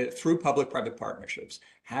the through public-private partnerships,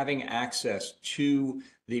 having access to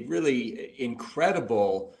the really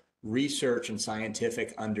incredible research and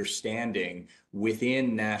scientific understanding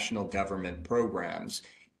within national government programs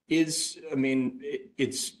is,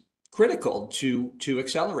 it's critical to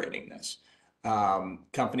accelerating this.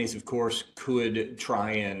 Companies, of course, could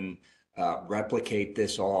try and replicate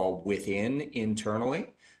this all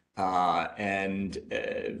internally.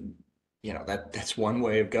 That's one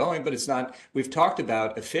way of going, but it's not. We've talked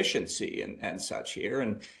about efficiency and such here.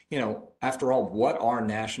 And, after all, what are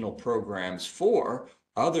national programs for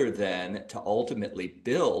other than to ultimately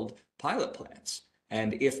build pilot plants?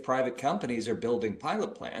 And if private companies are building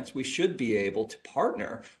pilot plants, we should be able to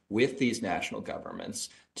partner with these national governments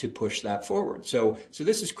to push that forward. So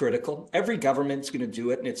this is critical. Every government's going to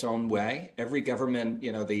do it in its own way. Every government,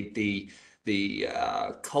 the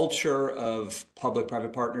culture of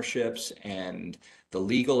public-private partnerships and the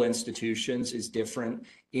legal institutions is different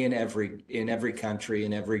in every country,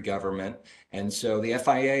 in every government. And so the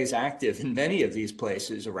FIA is active in many of these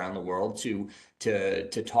places around the world to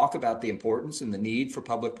talk about the importance and the need for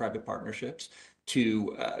public-private partnerships,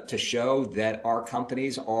 to show that our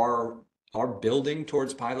companies are building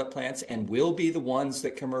towards pilot plants and will be the ones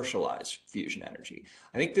that commercialize fusion energy.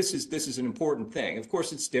 I think this is an important thing. Of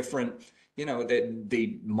course, it's different.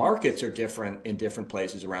 The markets are different in different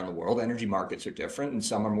places around the world. Energy markets are different, and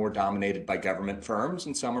some are more dominated by government firms,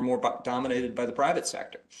 and some are more dominated by the private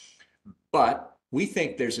sector. But we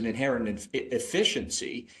think there's an inherent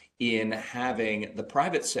efficiency in having the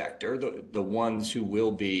private sector, the ones who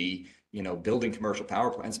will be, building commercial power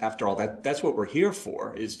plants. After all, that's what we're here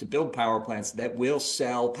for, is to build power plants that will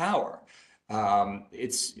sell power.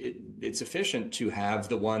 It's efficient to have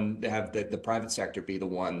the private sector be the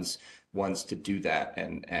ones to do that,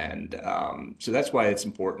 and so that's why it's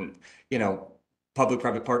important.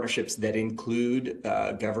 Public-private partnerships that include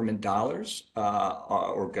government dollars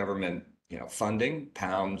or government funding,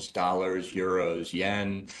 pounds, dollars, euros,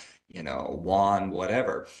 yen, won,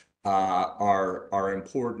 whatever, are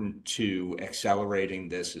important to accelerating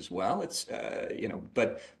this as well. It's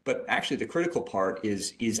but actually the critical part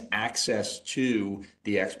is access to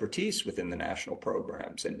the expertise within the national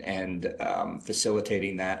programs and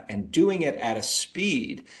facilitating that and doing it at a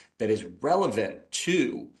speed that is relevant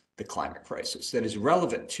to the climate crisis, that is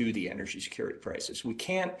relevant to the energy security crisis. We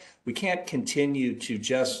can't continue to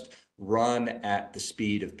just run at the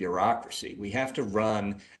speed of bureaucracy. We have to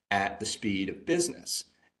run at the speed of business.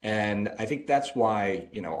 And I think that's why,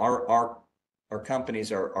 our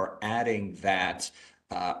companies are adding that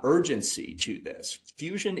urgency to this.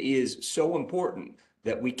 Fusion is so important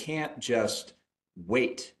that we can't just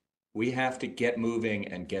wait. We have to get moving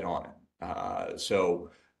and get on it. So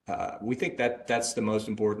we think that's the most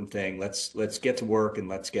important thing. Let's get to work and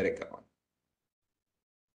let's get it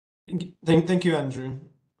going. Thank you, Andrew.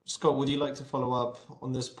 Scott, would you like to follow up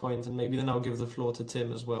on this point, and maybe then I'll give the floor to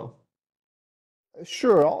Tim as well?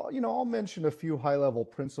 Sure. I'll mention a few high-level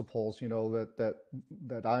principles, that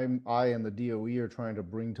I and the DOE are trying to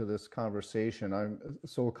bring to this conversation.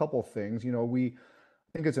 So a couple of things. We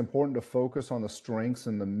think it's important to focus on the strengths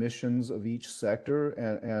and the missions of each sector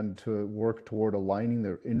and to work toward aligning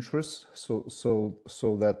their interests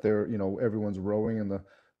so that they're, everyone's rowing in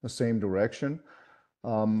the same direction.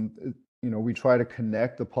 we try to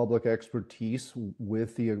connect the public expertise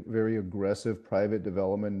with the very aggressive private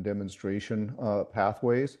development and demonstration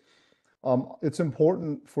pathways. It's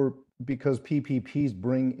important because PPPs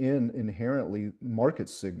bring in inherently market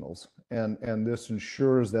signals, and this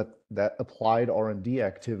ensures that applied R&D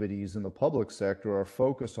activities in the public sector are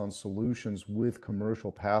focused on solutions with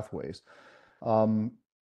commercial pathways.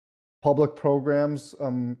 Public programs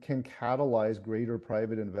can catalyze greater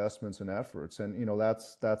private investments and efforts, and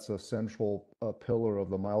that's a central pillar of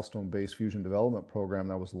the milestone-based fusion development program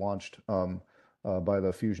that was launched by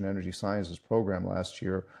the Fusion Energy Sciences program last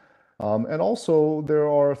year. And also, there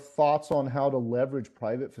are thoughts on how to leverage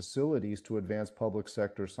private facilities to advance public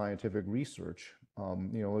sector scientific research.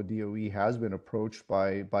 The DOE has been approached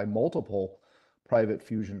by multiple private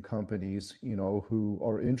fusion companies, who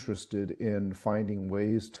are interested in finding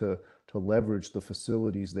ways to leverage the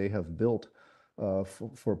facilities they have built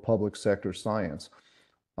for public sector science.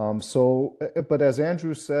 But as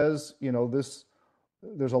Andrew says,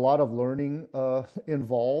 there's a lot of learning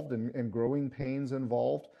involved and growing pains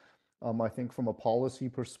involved. I think from a policy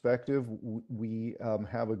perspective, we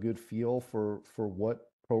have a good feel for what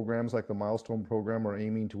programs like the Milestone Program are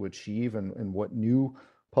aiming to achieve and what new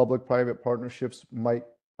public-private partnerships might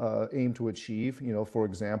aim to achieve, for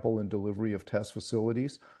example, in delivery of test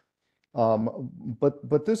facilities.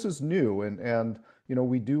 But this is new, and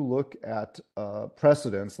we do look at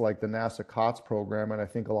precedents like the NASA COTS program, and I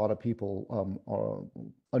think a lot of people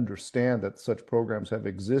understand that such programs have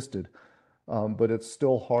existed. But it's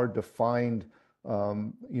still hard to find,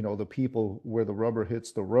 the people where the rubber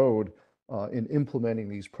hits the road in implementing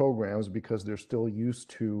these programs because they're still used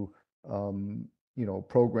to,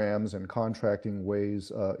 programs and contracting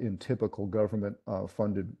ways in typical government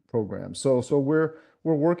funded programs. So we're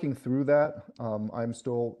working through that. I'm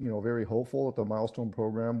still, very hopeful that the Milestone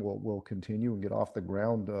Program will continue and get off the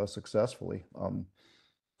ground successfully.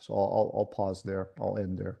 So I'll pause there. I'll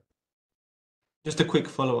end there. Just a quick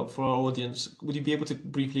follow-up for our audience. Would you be able to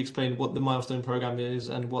briefly explain what the Milestone Program is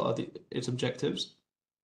and what are its objectives?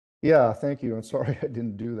 Yeah, thank you. And sorry I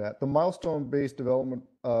didn't do that. The Milestone-Based Development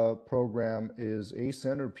Program is a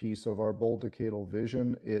centerpiece of our bold decadal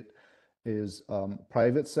vision. It is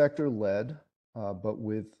private sector led, but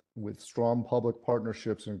with strong public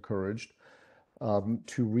partnerships encouraged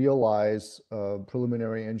to realize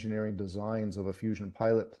preliminary engineering designs of a fusion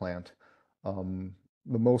pilot plant.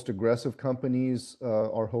 The most aggressive companies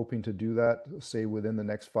are hoping to do that, say, within the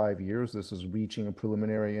next 5 years. This is reaching a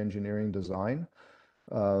preliminary engineering design.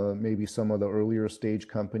 Maybe some of the earlier stage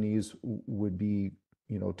companies would be,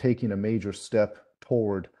 taking a major step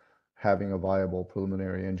toward having a viable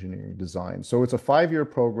preliminary engineering design. So it's a 5-year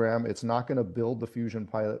program. It's not going to build the fusion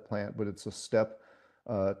pilot plant, but it's a step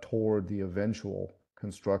toward the eventual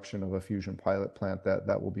construction of a fusion pilot plant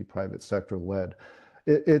that will be private sector led.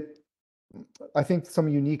 I think some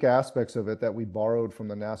unique aspects of it that we borrowed from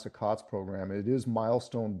the NASA COTS program, it is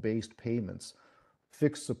milestone-based payments,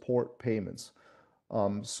 fixed support payments.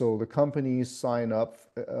 So the companies sign up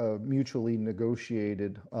mutually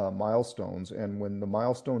negotiated milestones, and when the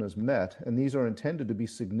milestone is met, and these are intended to be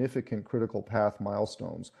significant critical path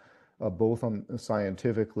milestones, both on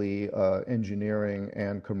scientifically, engineering,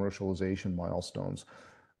 and commercialization milestones,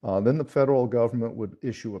 then the federal government would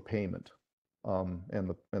issue a payment.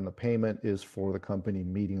 And the payment is for the company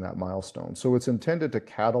meeting that milestone. So it's intended to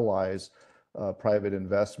catalyze private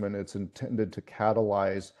investment. It's intended to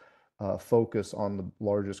catalyze focus on the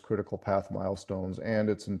largest critical path milestones, and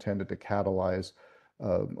it's intended to catalyze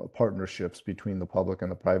partnerships between the public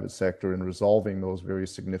and the private sector in resolving those very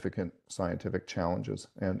significant scientific challenges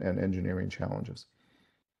and engineering challenges.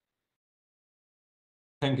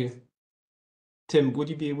 Thank you. Tim, would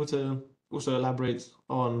you be able to also elaborate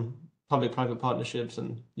on public-private partnerships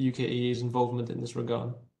and UKAEA's involvement in this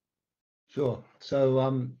regard? Sure. So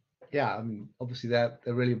obviously they're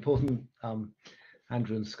really important.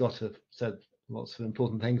 Andrew and Scott have said lots of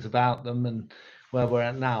important things about them and where we're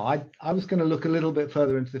at now. I was going to look a little bit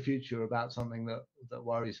further into the future about something that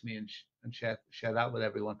worries me and share that with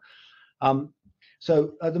everyone.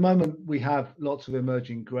 So at the moment we have lots of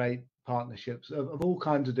emerging great partnerships of all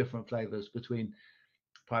kinds of different flavors between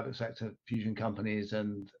private sector fusion companies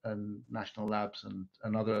and national labs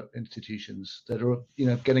and other institutions that are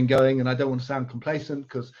getting going. And I don't want to sound complacent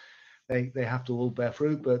because they have to all bear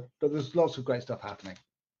fruit, but there's lots of great stuff happening.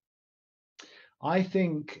 I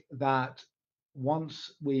think that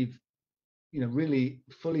once we've really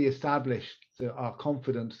fully established our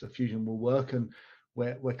confidence that fusion will work and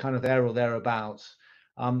we're kind of there or thereabouts,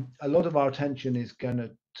 a lot of our attention is going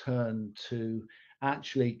to turn to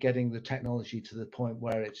actually getting the technology to the point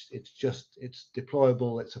where it's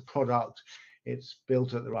deployable, it's a product, it's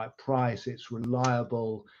built at the right price, it's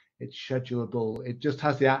reliable, it's schedulable, it just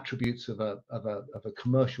has the attributes of a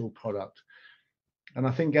commercial product. And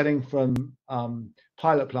I think getting from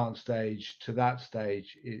pilot plant stage to that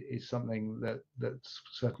stage is something that's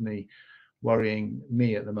certainly worrying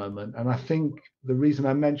me at the moment. And I think the reason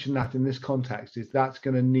I mention that in this context is that's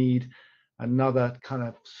going to need another kind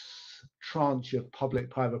of tranche of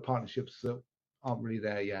public-private partnerships that aren't really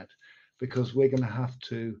there yet, because we're going to have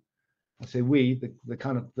to, I say we,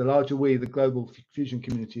 the larger we, the global fusion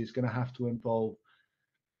community, is going to have to involve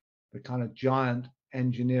the kind of giant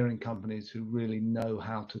engineering companies who really know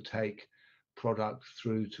how to take product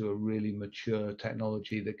through to a really mature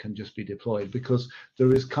technology that can just be deployed, because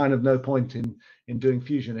there is kind of no point in doing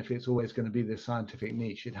fusion if it's always going to be this scientific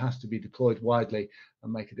niche. It has to be deployed widely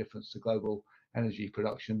and make a difference to global energy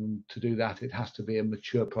production, and to do that it has to be a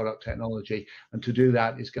mature product technology, and to do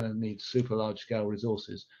that is going to need super large scale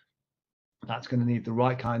resources. That's going to need the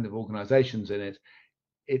right kind of organizations in it.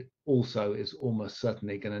 It also is almost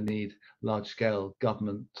certainly going to need large scale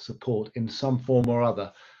government support in some form or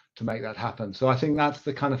other to make that happen. So I think that's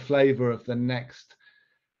the kind of flavor of the next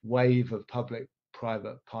wave of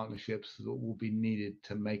public-private partnerships that will be needed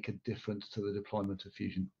to make a difference to the deployment of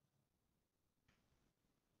fusion.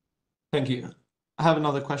 Thank you. I have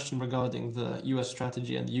another question regarding the US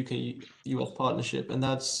strategy and the UK-US partnership, and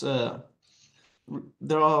that's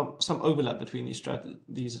there are some overlap between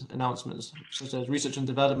these announcements, such as research and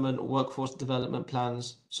development, workforce development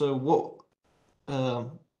plans. So what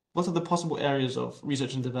are the possible areas of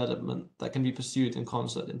research and development that can be pursued in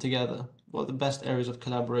concert and together? What are the best areas of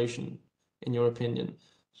collaboration, in your opinion?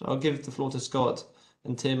 So I'll give the floor to Scott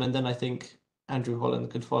and Tim, and then I think Andrew Holland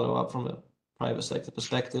could follow up from a private sector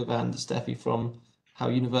perspective, and Steffi from how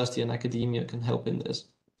university and academia can help in this.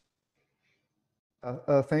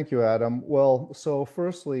 Thank you, Adam. Well, so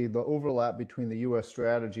firstly, the overlap between the U.S.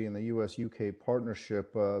 strategy and the U.S.-UK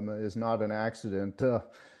partnership is not an accident. The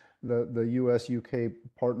U.S.-UK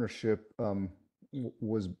partnership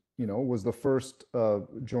was the first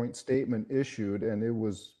joint statement issued, and it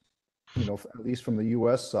was, at least from the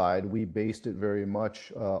U.S. side, we based it very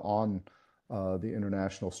much on the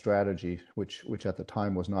international strategy, which at the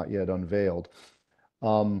time was not yet unveiled.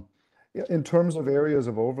 In terms of areas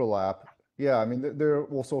of overlap, yeah, I mean,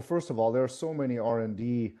 so first of all, there are so many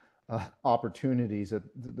R&D opportunities that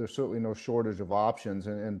there's certainly no shortage of options,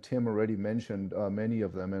 and Tim already mentioned many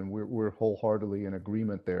of them, and we're wholeheartedly in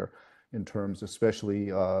agreement there in terms, especially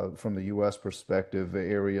from the U.S. perspective,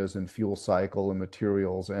 areas in fuel cycle and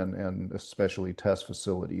materials, and especially test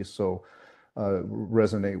facilities. So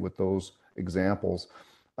resonate with those examples.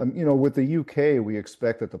 With the UK, we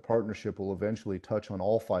expect that the partnership will eventually touch on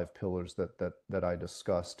all 5 pillars that I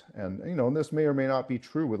discussed, and and this may or may not be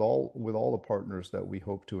true with all the partners that we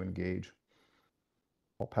hope to engage.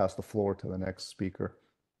 I'll pass the floor to the next speaker.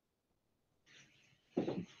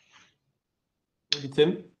 Maybe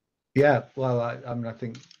Tim? Yeah, well, I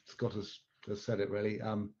think Scott has said it really.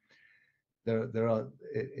 There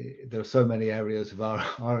are so many areas of our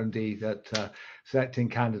R&D that selecting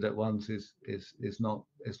candidate ones is not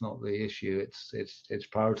the issue. It's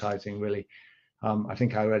prioritizing really. I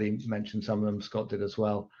think I already mentioned some of them. Scott did as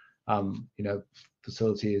well.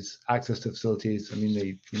 Facilities, access to facilities. I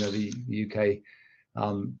mean, the UK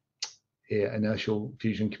inertial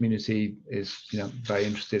fusion community is very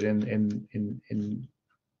interested in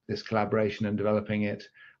this collaboration and developing it.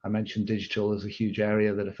 I mentioned digital as a huge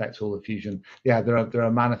area that affects all the fusion. Yeah, there are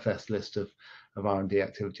a manifest list of R&D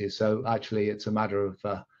activities. So actually, it's a matter of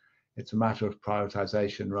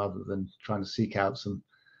prioritization rather than trying to seek out some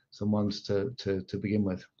ones to begin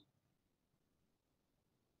with.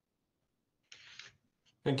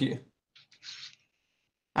 Thank you.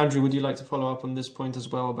 Andrew, would you like to follow up on this point as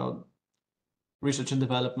well about research and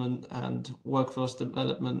development and workforce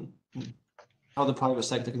development, how the private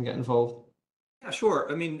sector can get involved? Yeah,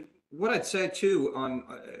 sure. I mean, what I'd say too on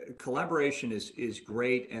collaboration is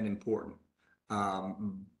great and important,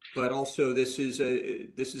 but also this is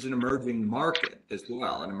an emerging market as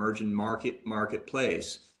well, an emerging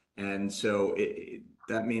marketplace, and so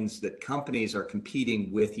that means that companies are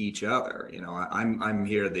competing with each other. I'm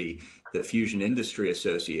here the Fusion Industry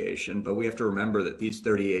Association, but we have to remember that these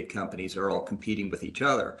 38 companies are all competing with each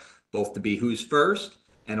other, both to be who's first.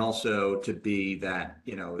 And also to be that,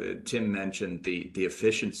 Tim mentioned the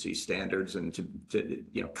efficiency standards, and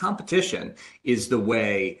competition is the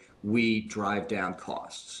way we drive down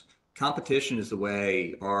costs. Competition is the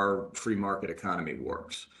way our free market economy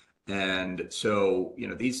works. And so,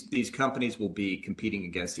 these companies will be competing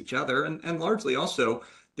against each other, and largely also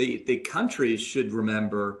the countries should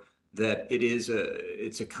remember that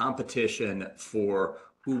it's a competition for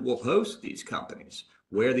who will host these companies,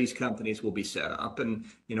 where these companies will be set up. And,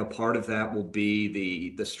 part of that will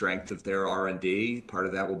be the strength of their R&D. Part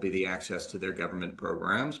of that will be the access to their government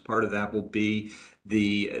programs. Part of that will be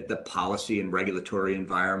the policy and regulatory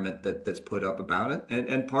environment that's put up about it.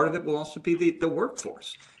 And part of it will also be the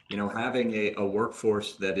workforce. Having a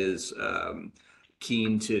workforce that is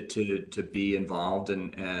keen to be involved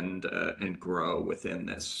and grow within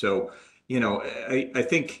this. So, I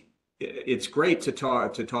think it's great to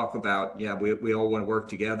talk about, yeah, we all want to work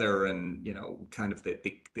together, and kind of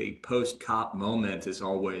the post COP moment is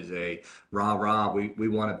always a rah, we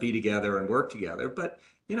want to be together and work together. But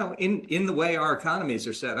in the way our economies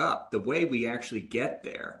are set up, the way we actually get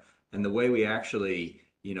there and the way we actually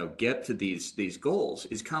get to these goals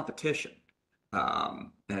is competition.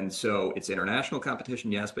 And so it's international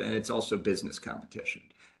competition, yes, and it's also business competition.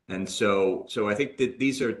 And so I think that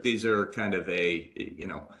these are kind of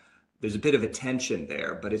there's a bit of a tension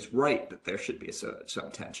there, but it's right that there should be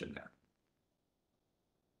some tension there.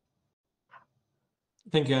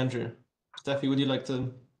 Thank you, Andrew. Steffi, would you like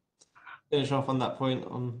to finish off on that point,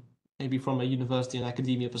 on maybe from a university and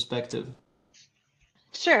academia perspective?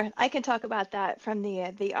 Sure, I can talk about that from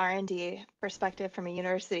the R&D perspective from a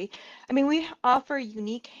university. I mean, we offer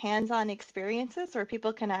unique hands-on experiences where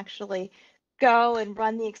people can actually go and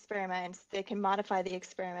run the experiments. They can modify the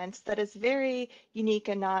experiments. That is very unique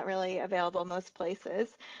and not really available most places.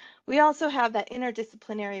 We also have that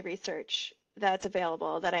interdisciplinary research that's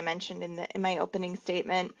available that I mentioned in my opening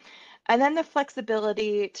statement. And then the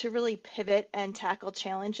flexibility to really pivot and tackle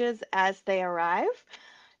challenges as they arrive.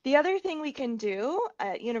 The other thing we can do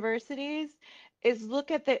at universities is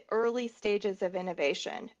look at the early stages of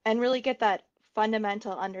innovation and really get that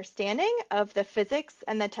fundamental understanding of the physics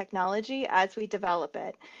and the technology as we develop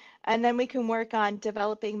it. And then we can work on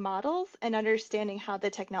developing models and understanding how the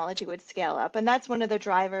technology would scale up. And that's one of the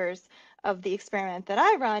drivers of the experiment that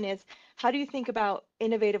I run is, how do you think about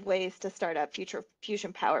innovative ways to start up future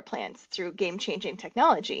fusion power plants through game-changing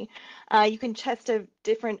technology? You can test a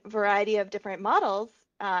different variety of different models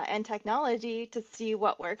and technology to see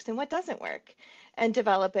what works and what doesn't work, and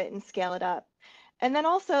develop it and scale it up. And then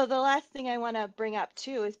also the last thing I want to bring up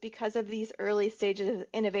too is, because of these early stages of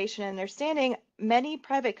innovation and understanding, many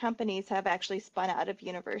private companies have actually spun out of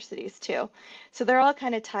universities too. So they're all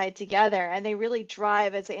kind of tied together, and they really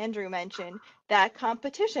drive, as Andrew mentioned, that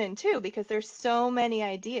competition too, because there's so many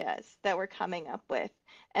ideas that we're coming up with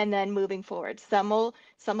and then moving forward. Some will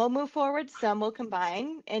move forward, some will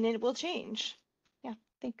combine, and it will change. Yeah,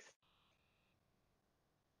 thanks.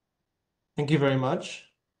 Thank you very much.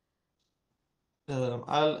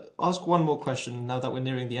 I'll ask one more question now that we're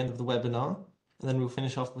nearing the end of the webinar, and then we'll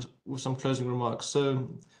finish off with some closing remarks. So,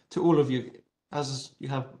 to all of you, as you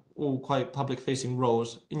have all quite public-facing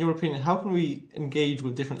roles, in your opinion, how can we engage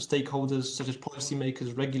with different stakeholders, such as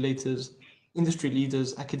policymakers, regulators, industry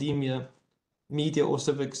leaders, academia, media, or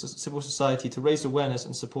civil society, to raise awareness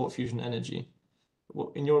and support fusion energy?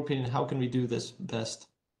 In your opinion, how can we do this best?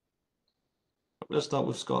 Let's start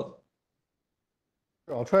with Scott.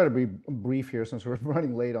 I'll try to be brief here since we're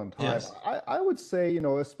running late on time. Yes. I would say,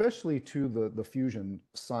 especially to the fusion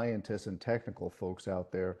scientists and technical folks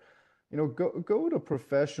out there, go to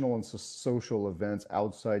professional and social events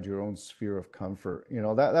outside your own sphere of comfort.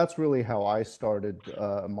 That's really how I started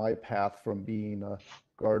my path from being a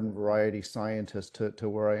garden variety scientist to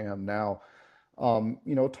where I am now.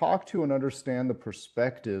 Talk to and understand the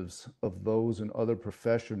perspectives of those in other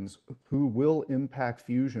professions who will impact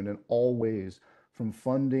fusion in all ways, from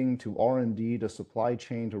funding to R&D to supply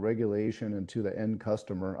chain to regulation and to the end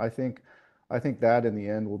customer. I think that in the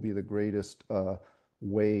end will be the greatest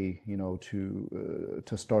way,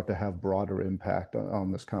 to start to have broader impact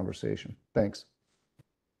on this conversation. Thanks.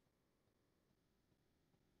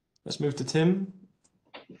 Let's move to Tim.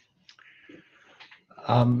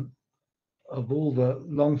 Of all the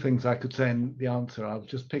long things I could say in the answer, I'll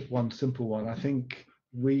just pick one simple one. I think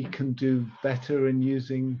we can do better in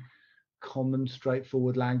using common,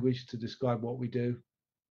 straightforward language to describe what we do.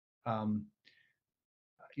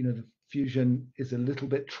 The fusion is a little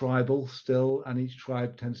bit tribal still, and each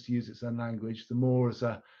tribe tends to use its own language. The more as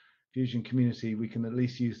a fusion community we can at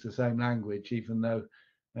least use the same language, even though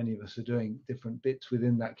many of us are doing different bits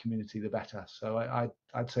within that community, the better. So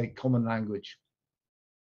I'd say common language.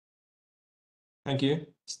 Thank you.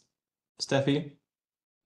 Steffi?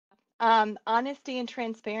 Honesty and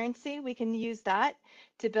transparency, we can use that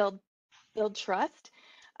to build trust.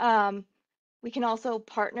 We can also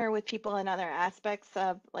partner with people in other aspects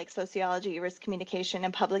of like sociology, risk communication,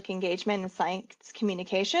 and public engagement and science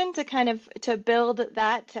communication to kind of to build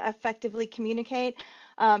that to effectively communicate.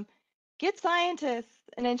 Get scientists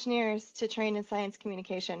and engineers to train in science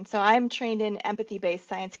communication. So I'm trained in empathy-based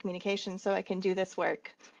science communication, so I can do this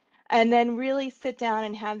work. And then really sit down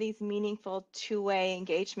and have these meaningful two-way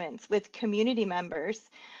engagements with community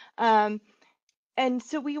members. And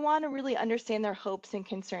so we want to really understand their hopes and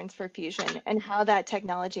concerns for fusion and how that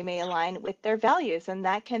technology may align with their values. And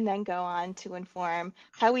that can then go on to inform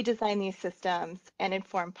how we design these systems and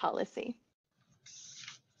inform policy.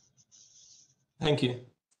 Thank you.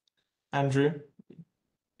 Andrew?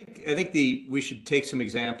 I think we should take some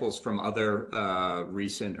examples from other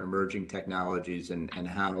recent emerging technologies and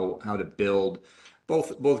how to build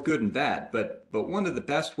both good and bad. But one of the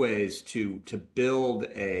best ways to build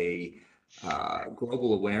a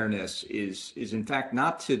global awareness is in fact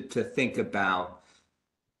not to think about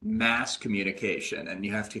mass communication and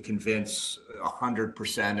you have to convince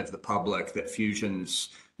 100% of the public that fusion's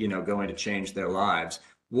going to change their lives.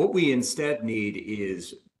 What we instead need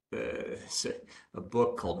is a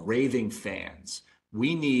book called Raving Fans.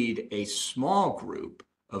 We need a small group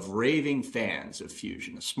of raving fans of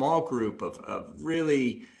fusion, a small group of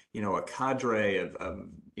really, a cadre of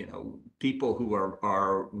people who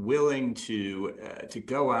are willing to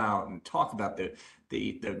go out and talk about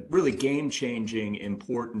the really game-changing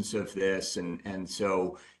importance of this, and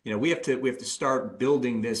so we have to start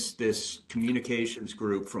building this communications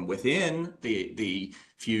group from within the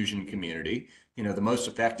fusion community. The most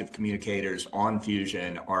effective communicators on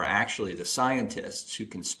fusion are actually the scientists who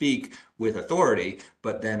can speak with authority,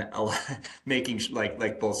 but then making,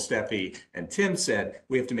 like both Steffi and Tim said,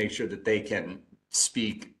 we have to make sure that they can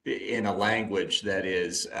speak in a language that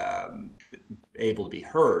is able to be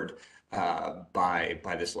heard by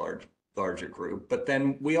this larger group. But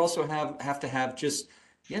then we also have to have just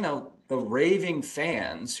the raving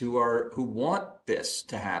fans who want this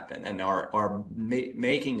to happen and are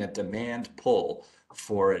making a demand pull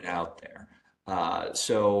for it out there.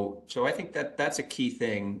 So I think that's a key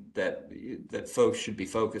thing that folks should be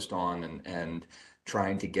focused on and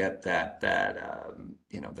trying to get that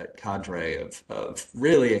cadre of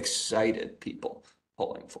really excited people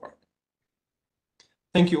pulling for it.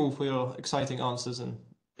 Thank you all for your exciting answers and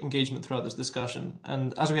engagement throughout this discussion.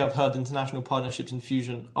 And as we have heard, international partnerships in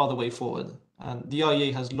fusion are the way forward. And the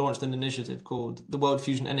IAEA has launched an initiative called the World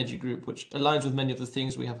Fusion Energy Group, which aligns with many of the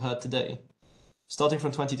things we have heard today. Starting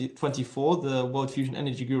from 2024, the World Fusion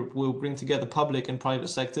Energy Group will bring together public and private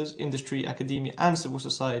sectors, industry, academia, and civil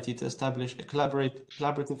society to establish a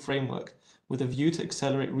collaborative framework with a view to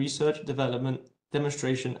accelerate research, development,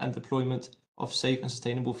 demonstration, and deployment of safe and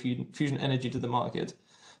sustainable fusion energy to the market.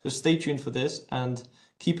 So stay tuned for this and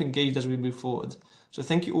keep engaged as we move forward. So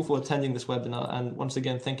thank you all for attending this webinar. And once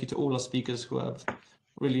again, thank you to all our speakers who have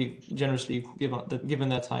really generously given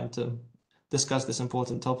their time to discuss this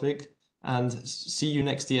important topic. And see you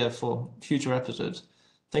next year for future episodes.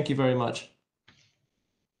 Thank you very much.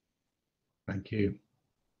 Thank you.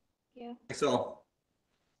 Yeah. Thanks all.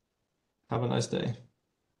 Have a nice day.